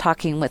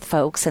talking with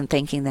folks and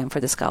thanking them for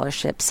the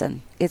scholarships.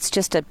 And it's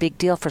just a big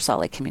deal for Salt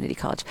Lake Community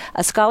College.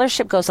 A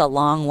scholarship goes a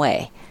long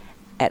way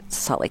at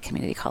Salt Lake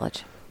Community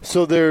College.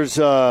 So there's,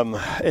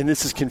 and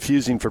this is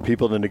confusing for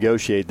people to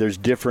negotiate, there's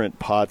different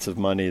pots of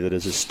money that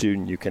as a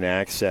student you can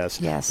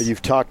access. Yes. But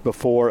you've talked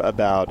before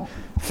about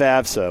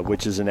FAFSA,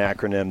 which is an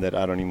acronym that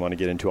I don't even want to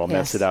get into. I'll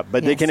mess it up.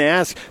 But they can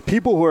ask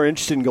people who are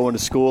interested in going to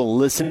school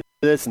and listen to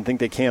this and think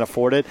they can't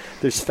afford it.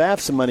 There's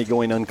FAFSA money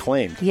going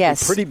unclaimed.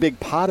 Yes. A pretty big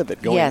pot of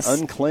it going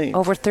unclaimed.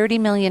 Over $30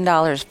 million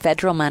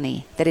federal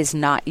money that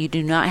you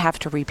do not have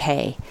to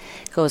repay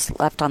goes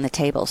left on the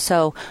table.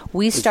 So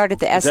we started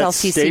the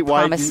SLCC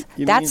promise.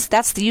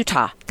 That's the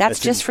Utah. That's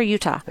just for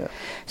Utah. Yeah.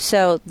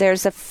 So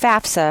there's a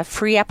FAFSA,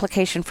 free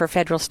application for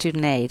federal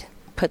student aid.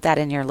 Put that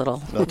in your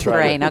little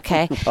brain,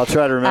 okay? I'll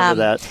try to remember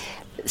that.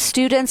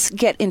 Students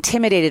get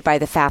intimidated by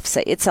the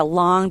FAFSA. It's a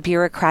long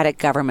bureaucratic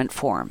government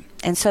form.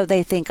 And so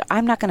they think,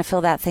 I'm not going to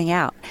fill that thing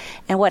out.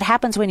 And what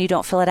happens when you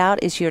don't fill it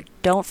out is you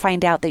don't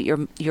find out that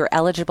you're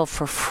eligible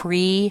for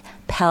free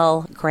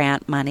Pell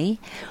Grant money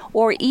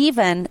or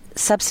even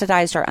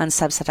subsidized or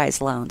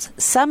unsubsidized loans.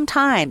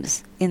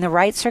 Sometimes, in the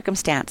right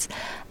circumstance,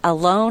 a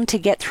loan to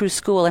get through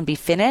school and be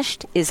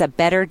finished is a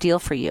better deal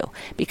for you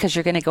because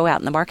you're going to go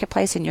out in the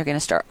marketplace and you're going to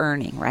start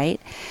earning,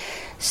 right?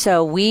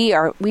 So we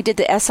did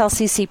the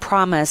SLCC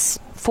Promise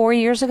 4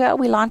 years ago.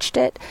 We launched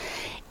it.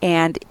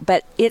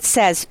 But it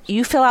says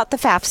you fill out the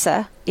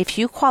FAFSA. If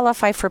you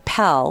qualify for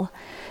Pell,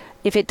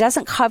 if it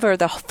doesn't cover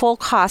the full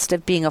cost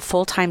of being a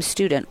full-time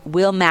student,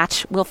 we'll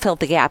fill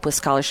the gap with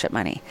scholarship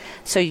money.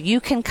 So you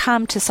can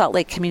come to Salt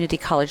Lake Community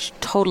College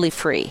totally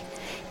free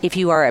if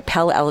you are a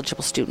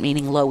Pell-eligible student,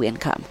 meaning low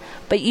income.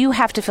 But you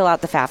have to fill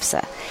out the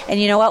FAFSA. And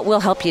you know what? We'll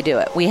help you do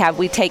it.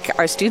 We take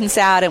our students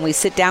out and we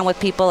sit down with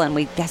people and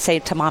we say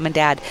to mom and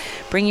dad,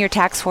 bring your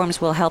tax forms,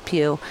 we'll help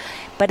you.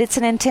 But it's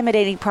an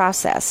intimidating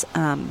process,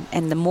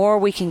 and the more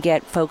we can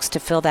get folks to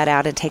fill that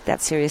out and take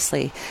that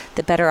seriously,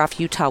 the better off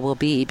Utah will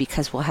be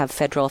because we'll have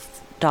federal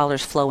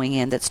dollars flowing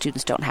in that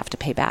students don't have to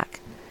pay back.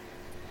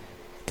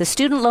 The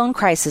student loan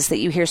crisis that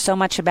you hear so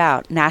much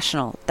about,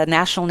 the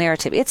national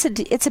narrative, it's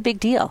a big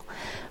deal.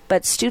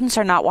 But students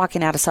are not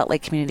walking out of Salt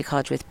Lake Community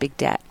College with big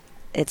debt.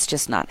 It's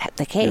just not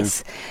the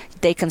case. Yeah.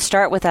 They can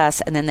start with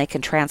us, and then they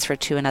can transfer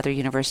to another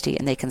university,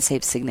 and they can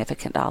save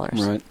significant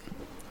dollars. Right.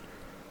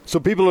 So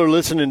people are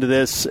listening to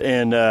this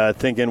and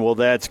thinking, well,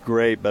 that's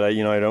great, but I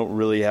don't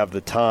really have the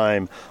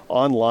time.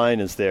 Online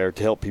is there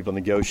to help people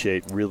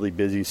negotiate really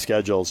busy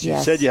schedules. Yes.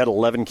 You said you had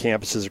 11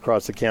 campuses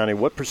across the county.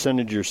 What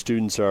percentage of your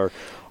students are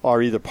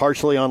either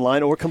partially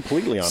online or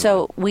completely online?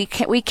 So we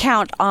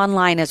count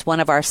online as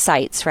one of our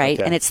sites, right?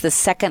 Okay. And it's the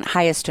second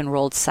highest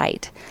enrolled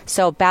site.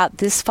 So about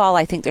this fall,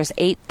 I think there's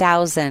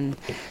 8,000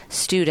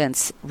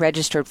 students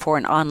registered for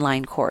an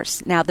online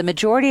course. Now, the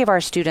majority of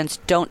our students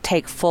don't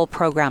take full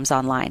programs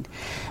online.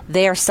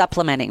 They are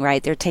supplementing,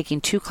 right? They're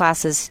taking 2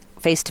 classes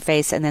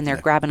face-to-face, and then they're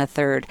grabbing a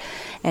third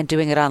and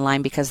doing it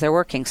online because they're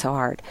working so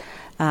hard.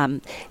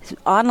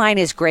 Online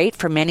is great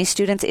for many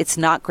students. It's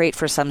not great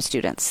for some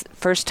students.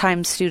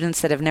 First-time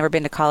students that have never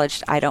been to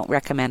college, I don't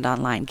recommend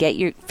online.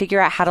 Figure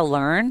out how to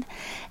learn,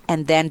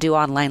 and then do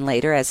online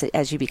later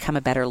as you become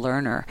a better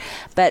learner.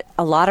 But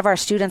a lot of our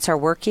students are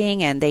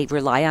working, and they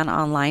rely on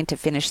online to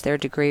finish their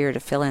degree or to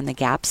fill in the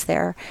gaps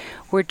there.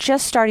 We're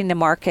just starting to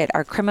market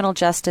our criminal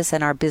justice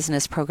and our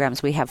business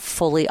programs. We have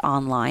fully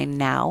online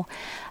now,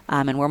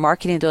 and we're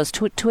marketing those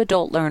to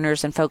adult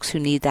learners and folks who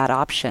need that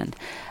option.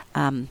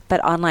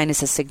 But online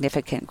is a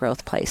significant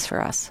growth place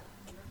for us.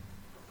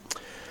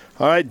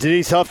 All right,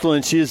 Denise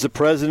Hufflin, she is the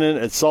president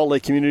at Salt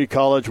Lake Community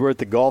College. We're at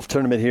the golf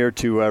tournament here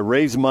to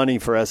raise money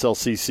for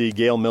SLCC,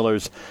 Gail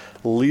Miller's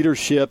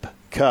Leadership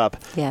Cup.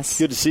 Yes.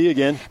 Good to see you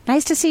again.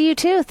 Nice to see you,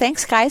 too.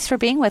 Thanks, guys, for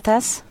being with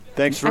us.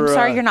 Thanks for I'm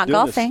sorry you're not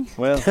doing golfing. This.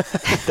 Well,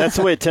 that's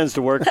the way it tends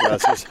to work for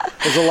us.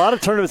 There's a lot of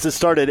tournaments that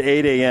start at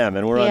 8 a.m.,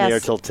 and we're on the air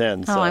till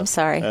 10. So I'm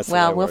sorry.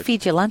 Well, we'll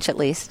feed you lunch at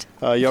least.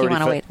 You if you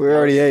want to wait. We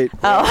already ate.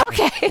 Oh,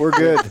 okay. We're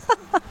good.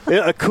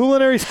 A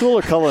culinary school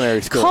or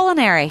culinary school?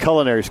 Culinary.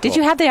 Culinary school. Did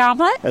you have the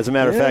omelet? As a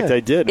matter of fact, I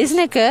did. Isn't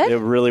it good? It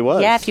really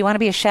was. Yeah, if you want to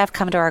be a chef,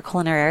 come to our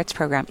culinary arts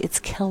program. It's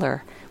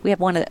killer. We have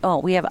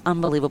we have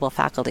unbelievable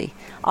faculty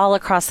all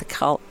across the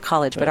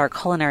college, but our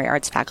culinary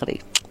arts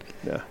faculty,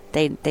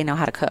 they know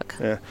how to cook.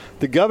 Yeah.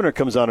 The governor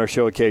comes on our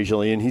show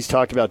occasionally, and he's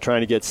talked about trying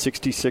to get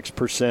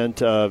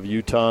 66% of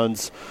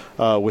Utahns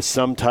with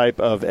some type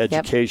of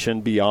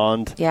education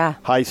beyond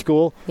high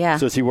school. Yeah.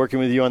 So is he working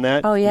with you on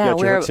that? Oh, yeah.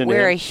 We're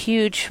a a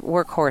huge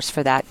workhorse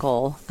for that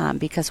goal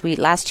because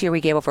last year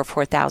we gave over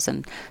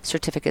 4,000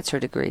 certificates or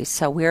degrees.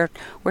 So we're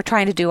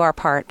trying to do our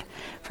part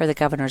for the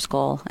governor's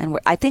goal. And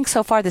I think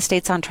so far the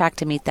state's on track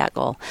to meet that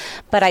goal.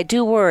 But I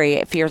do worry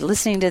if you're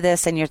listening to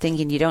this and you're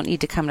thinking you don't need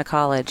to come to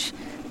college.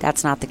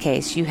 That's not the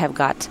case. You have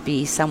got to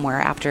be somewhere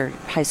after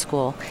high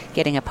school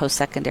getting a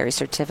post-secondary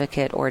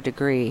certificate or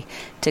degree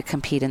to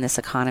compete in this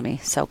economy.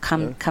 So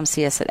come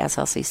see us at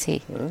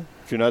SLCC.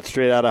 If you're not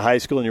straight out of high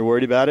school and you're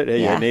worried about it,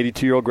 hey, you're an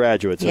 82-year-old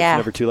graduate, so it's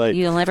never too late.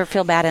 You'll never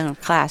feel bad in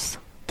class.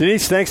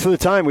 Denise, thanks for the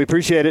time. We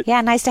appreciate it. Yeah,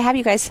 nice to have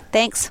you guys.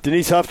 Thanks.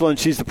 Denise Hufflin,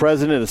 she's the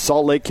president of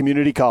Salt Lake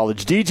Community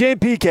College. DJ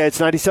and PK,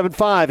 it's 97.5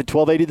 at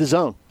 1280 The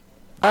Zone.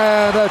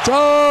 And it's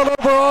all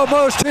over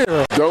almost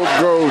here. Don't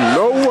go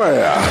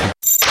nowhere.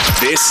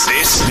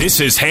 This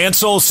is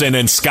Hans Olsen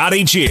and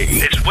Scotty G.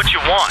 It's what you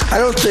want. I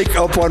don't think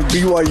up on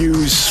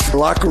BYU's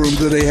locker room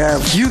do they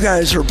have, you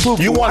guys are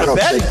poo-poo. You want to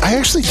bet? I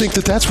actually think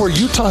that's where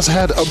Utah's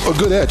had a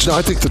good edge. Now,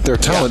 I think that their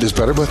talent is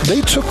better, but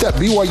they took that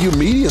BYU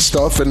media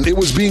stuff, and it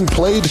was being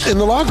played in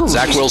the locker room.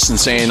 Zach Wilson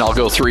saying, I'll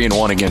go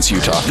 3-1 against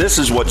Utah. This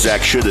is what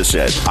Zach should have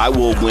said. I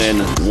will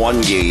win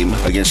one game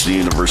against the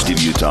University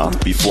of Utah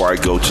before I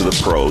go to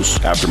the pros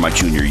after my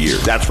junior year.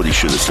 That's what he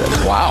should have said.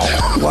 Wow.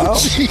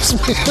 Jeez,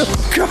 man.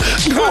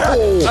 No.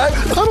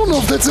 I don't know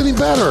if that's any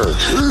better.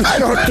 I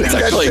don't think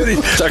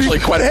it's actually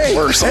quite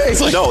worse.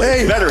 It's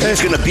better.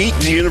 He's going to beat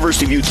the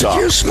University of Utah.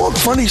 Do you smoke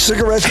funny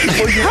cigarettes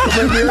before you come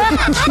in here?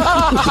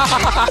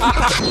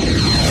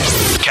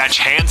 Catch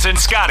Hans and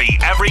Scotty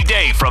every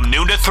day from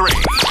noon to 3.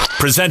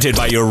 Presented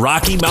by your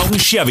Rocky Mountain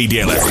Chevy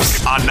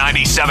dealers on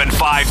 97.5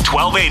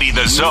 1280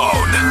 The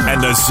Zone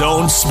and The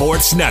Zone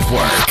Sports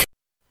Network.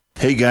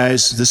 Hey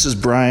guys, this is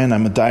Brian.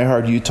 I'm a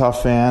diehard Utah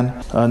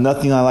fan.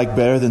 Nothing I like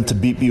better than to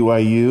beat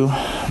BYU,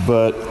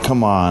 but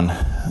come on.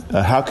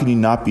 How can you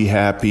not be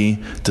happy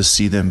to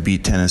see them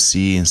beat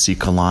Tennessee and see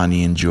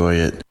Kalani enjoy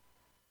it?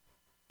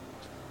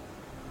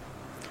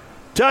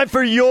 Time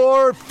for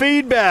your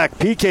feedback.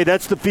 PK,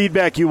 that's the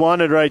feedback you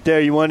wanted right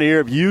there. You want to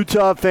hear if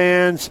Utah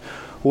fans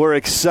were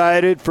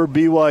excited for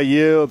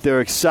BYU, if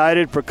they're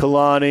excited for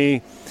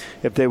Kalani,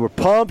 if they were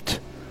pumped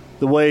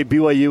the way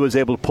BYU was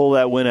able to pull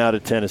that win out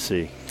of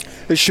Tennessee.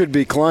 It should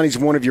be. Kalani's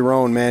one of your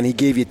own, man. He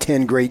gave you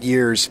 10 great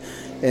years,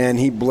 and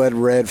he bled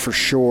red for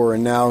sure,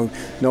 and now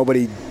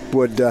nobody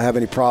would have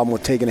any problem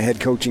with taking a head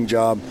coaching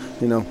job.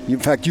 In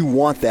fact, you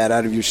want that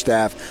out of your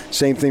staff.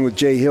 Same thing with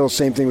Jay Hill,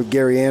 same thing with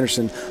Gary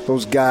Anderson.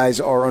 Those guys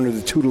are under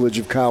the tutelage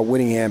of Kyle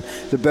Whittingham.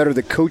 The better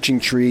the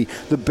coaching tree,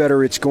 the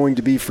better it's going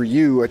to be for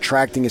you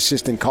attracting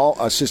assistant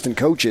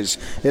coaches.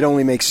 It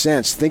only makes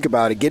sense. Think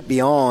about it. Get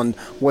beyond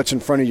what's in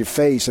front of your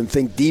face and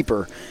think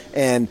deeper.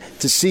 And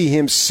to see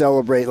him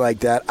celebrate like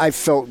that, I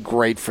felt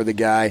great for the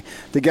guy.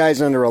 The guy's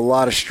under a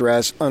lot of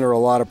stress, under a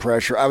lot of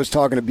pressure. I was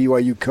talking to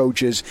BYU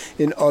coaches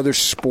in other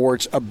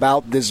sports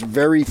about this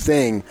very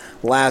thing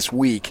last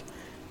week.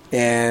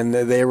 And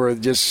they were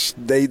just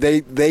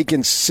they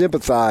can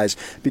sympathize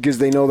because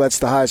they know that's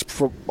the highest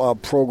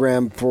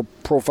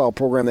profile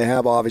program they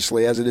have,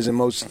 obviously, as it is in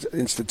most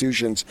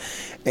institutions.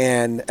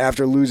 And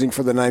after losing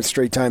for the 9th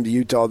straight time to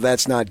Utah,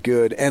 that's not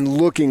good. And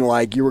looking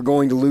like you were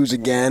going to lose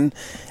again,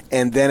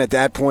 and then at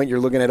that point you're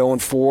looking at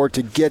 0-4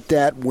 to get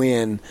that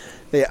win.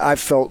 I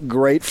felt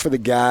great for the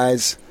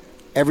guys.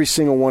 Every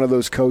single one of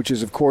those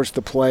coaches, of course,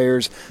 the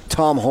players.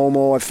 Tom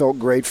Homo, I felt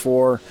great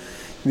for.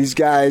 These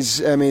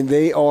guys, I mean,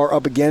 they are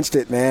up against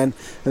it, man,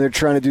 and they're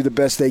trying to do the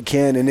best they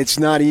can, and it's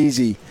not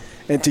easy.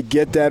 And to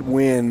get that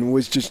win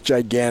was just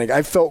gigantic.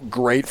 I felt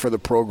great for the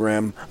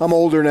program. I'm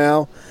older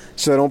now,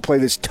 so I don't play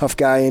this tough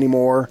guy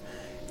anymore,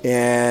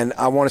 and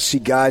I want to see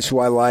guys who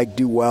I like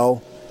do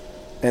well,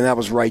 and that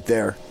was right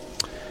there.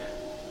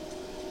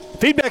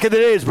 Feedback of the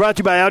day is brought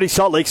to you by Audi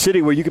Salt Lake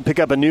City, where you can pick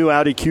up a new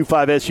Audi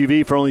Q5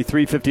 SUV for only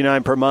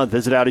 $359 per month.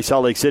 Visit Audi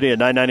Salt Lake City at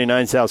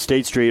 999 South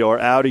State Street or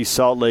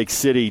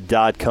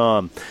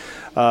AudiSaltLakeCity.com.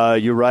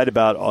 You're right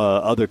about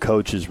other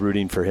coaches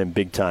rooting for him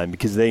big time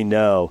because they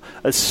know,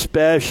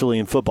 especially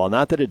in football,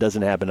 not that it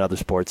doesn't happen in other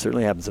sports,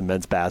 certainly happens in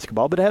men's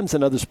basketball, but it happens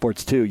in other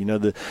sports too. You know,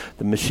 the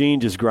machine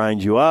just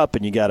grinds you up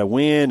and you got to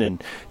win,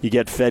 and you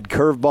get fed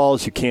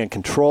curveballs you can't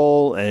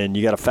control, and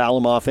you got to foul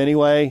them off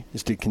anyway,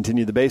 just to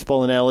continue the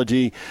baseball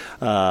analogy.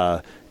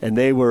 And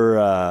they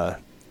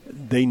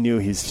knew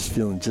he's just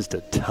feeling just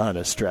a ton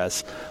of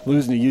stress.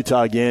 Losing to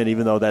Utah again,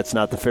 even though that's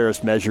not the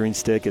fairest measuring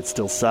stick, it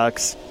still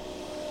sucks.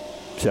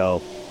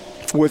 So,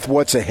 with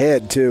what's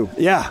ahead too.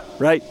 Yeah,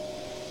 right.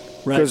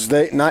 Because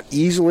they not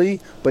easily,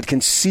 but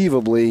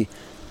conceivably,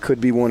 could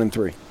be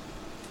 1-3.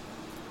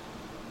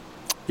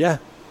 Yeah,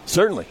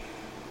 certainly.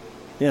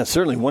 Yeah,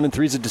 certainly.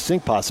 1-3 is a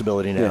distinct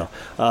possibility now.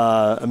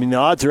 Yeah. I mean, the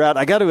odds are out.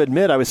 I got to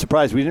admit, I was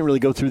surprised. We didn't really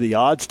go through the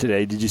odds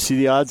today. Did you see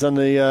the odds on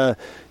the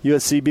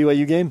USC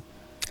BYU game?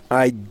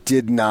 I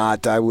did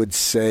not. I would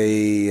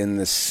say in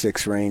the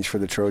 6 range for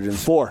the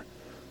Trojans. 4.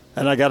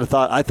 And I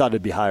thought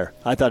it'd be higher.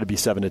 I thought it'd be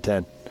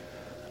 7-10.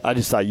 I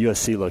just thought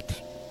USC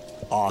looked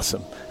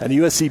awesome, and the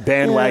USC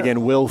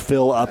bandwagon will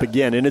fill up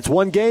again. And it's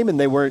one game, and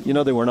they weren't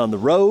on the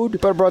road.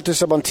 But I brought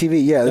this up on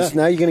TV.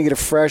 Now you're going to get a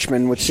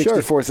freshman with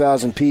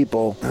 64,000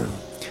 people.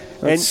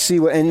 Let's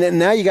see what, and then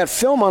now you got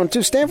film on him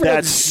too. Stanford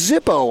had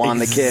Zippo on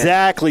the kid.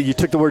 Exactly. You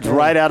took the words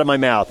right out of my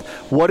mouth.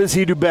 What does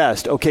he do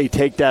best? Okay,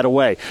 take that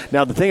away.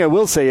 Now the thing I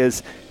will say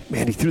is,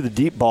 man, he threw the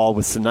deep ball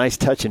with some nice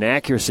touch and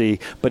accuracy,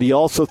 but he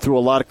also threw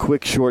a lot of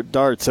quick, short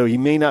darts, so he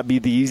may not be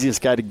the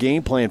easiest guy to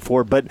game plan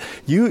for. But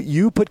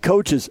you put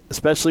coaches,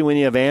 especially when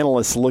you have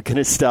analysts looking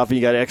at stuff and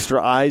you got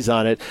extra eyes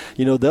on it,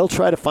 they'll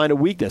try to find a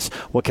weakness.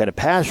 What kind of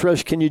pass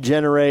rush can you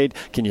generate?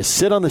 Can you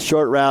sit on the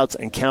short routes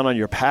and count on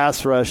your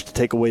pass rush to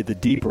take away the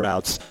deep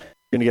routes?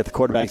 Going to get the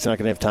quarterback's not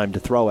going to have time to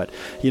throw it.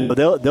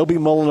 They'll be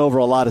mulling over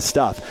a lot of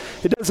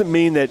stuff. It doesn't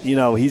mean that he's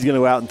going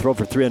to go out and throw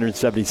for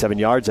 377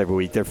 yards every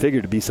week. There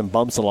figured to be some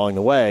bumps along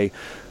the way.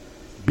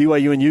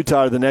 BYU and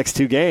Utah are the next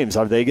 2 games.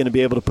 Are they going to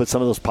be able to put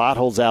some of those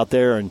potholes out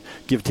there and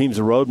give teams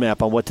a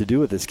roadmap on what to do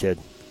with this kid?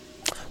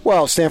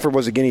 Well, Stanford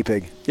was a guinea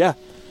pig. Yeah,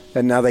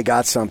 and now they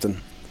got something.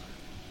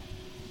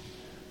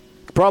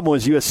 The problem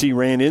was USC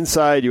ran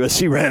inside,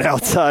 USC ran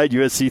outside,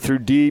 USC threw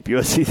deep,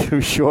 USC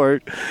threw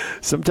short.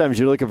 Sometimes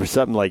you're looking for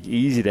something like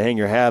easy to hang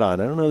your hat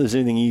on. I don't know if there's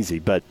anything easy,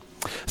 but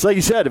it's like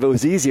you said, if it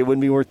was easy, it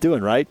wouldn't be worth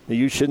doing, right?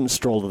 You shouldn't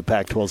stroll to the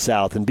Pac-12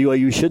 South, and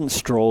BYU shouldn't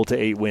stroll to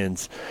 8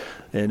 wins.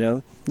 Yeah,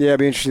 it'd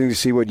be interesting to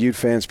see what Ute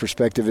fans'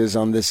 perspective is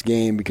on this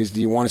game, because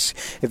do you want to see,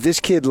 if this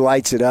kid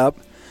lights it up,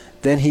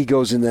 then he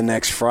goes in the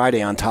next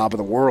Friday on top of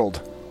the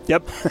world.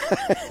 Yep.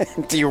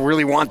 Do you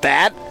really want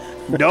that?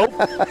 Nope.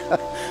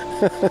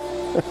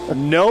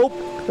 Nope.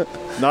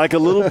 Like a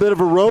little bit of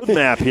a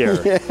roadmap here.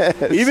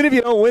 Yes. Even if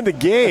you don't win the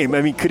game,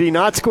 I mean, could he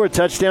not score a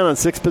touchdown on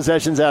 6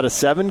 possessions out of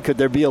 7? Could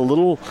there be a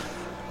little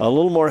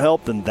more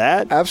help than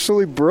that?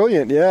 Absolutely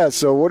brilliant, yeah.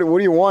 So what do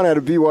you want out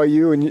of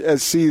BYU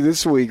and SC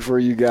this week for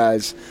you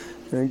guys?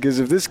 Because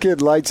if this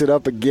kid lights it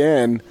up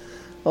again,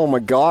 oh my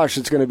gosh,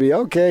 it's going to be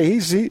okay.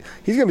 He's going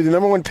to be the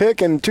number 1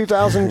 pick in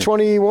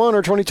 2021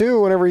 or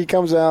 22 whenever he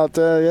comes out.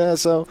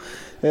 So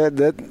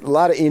that a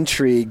lot of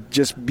intrigue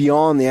just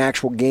beyond the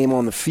actual game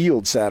on the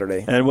field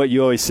Saturday. And what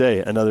you always say,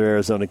 another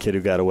Arizona kid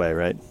who got away,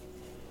 right?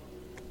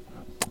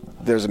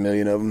 There's a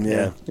million of them.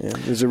 Yeah.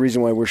 There's a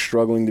reason why we're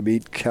struggling to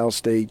beat Cal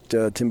State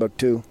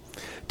Timbuktu.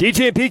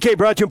 DJ and PK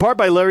brought to you in part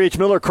by Larry H.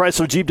 Miller,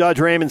 Chrysler, Jeep, Dodge,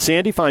 Ram, and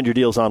Sandy. Find your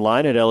deals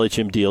online at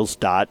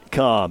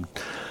LHMdeals.com.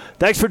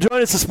 Thanks for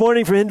joining us this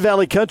morning from Hidden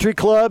Valley Country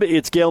Club.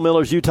 It's Gail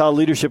Miller's Utah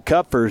Leadership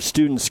Cup for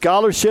student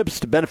scholarships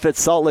to benefit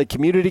Salt Lake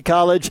Community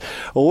College.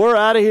 We're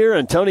out of here,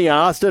 and Tony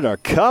Austin are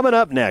coming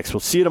up next. We'll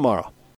see you tomorrow.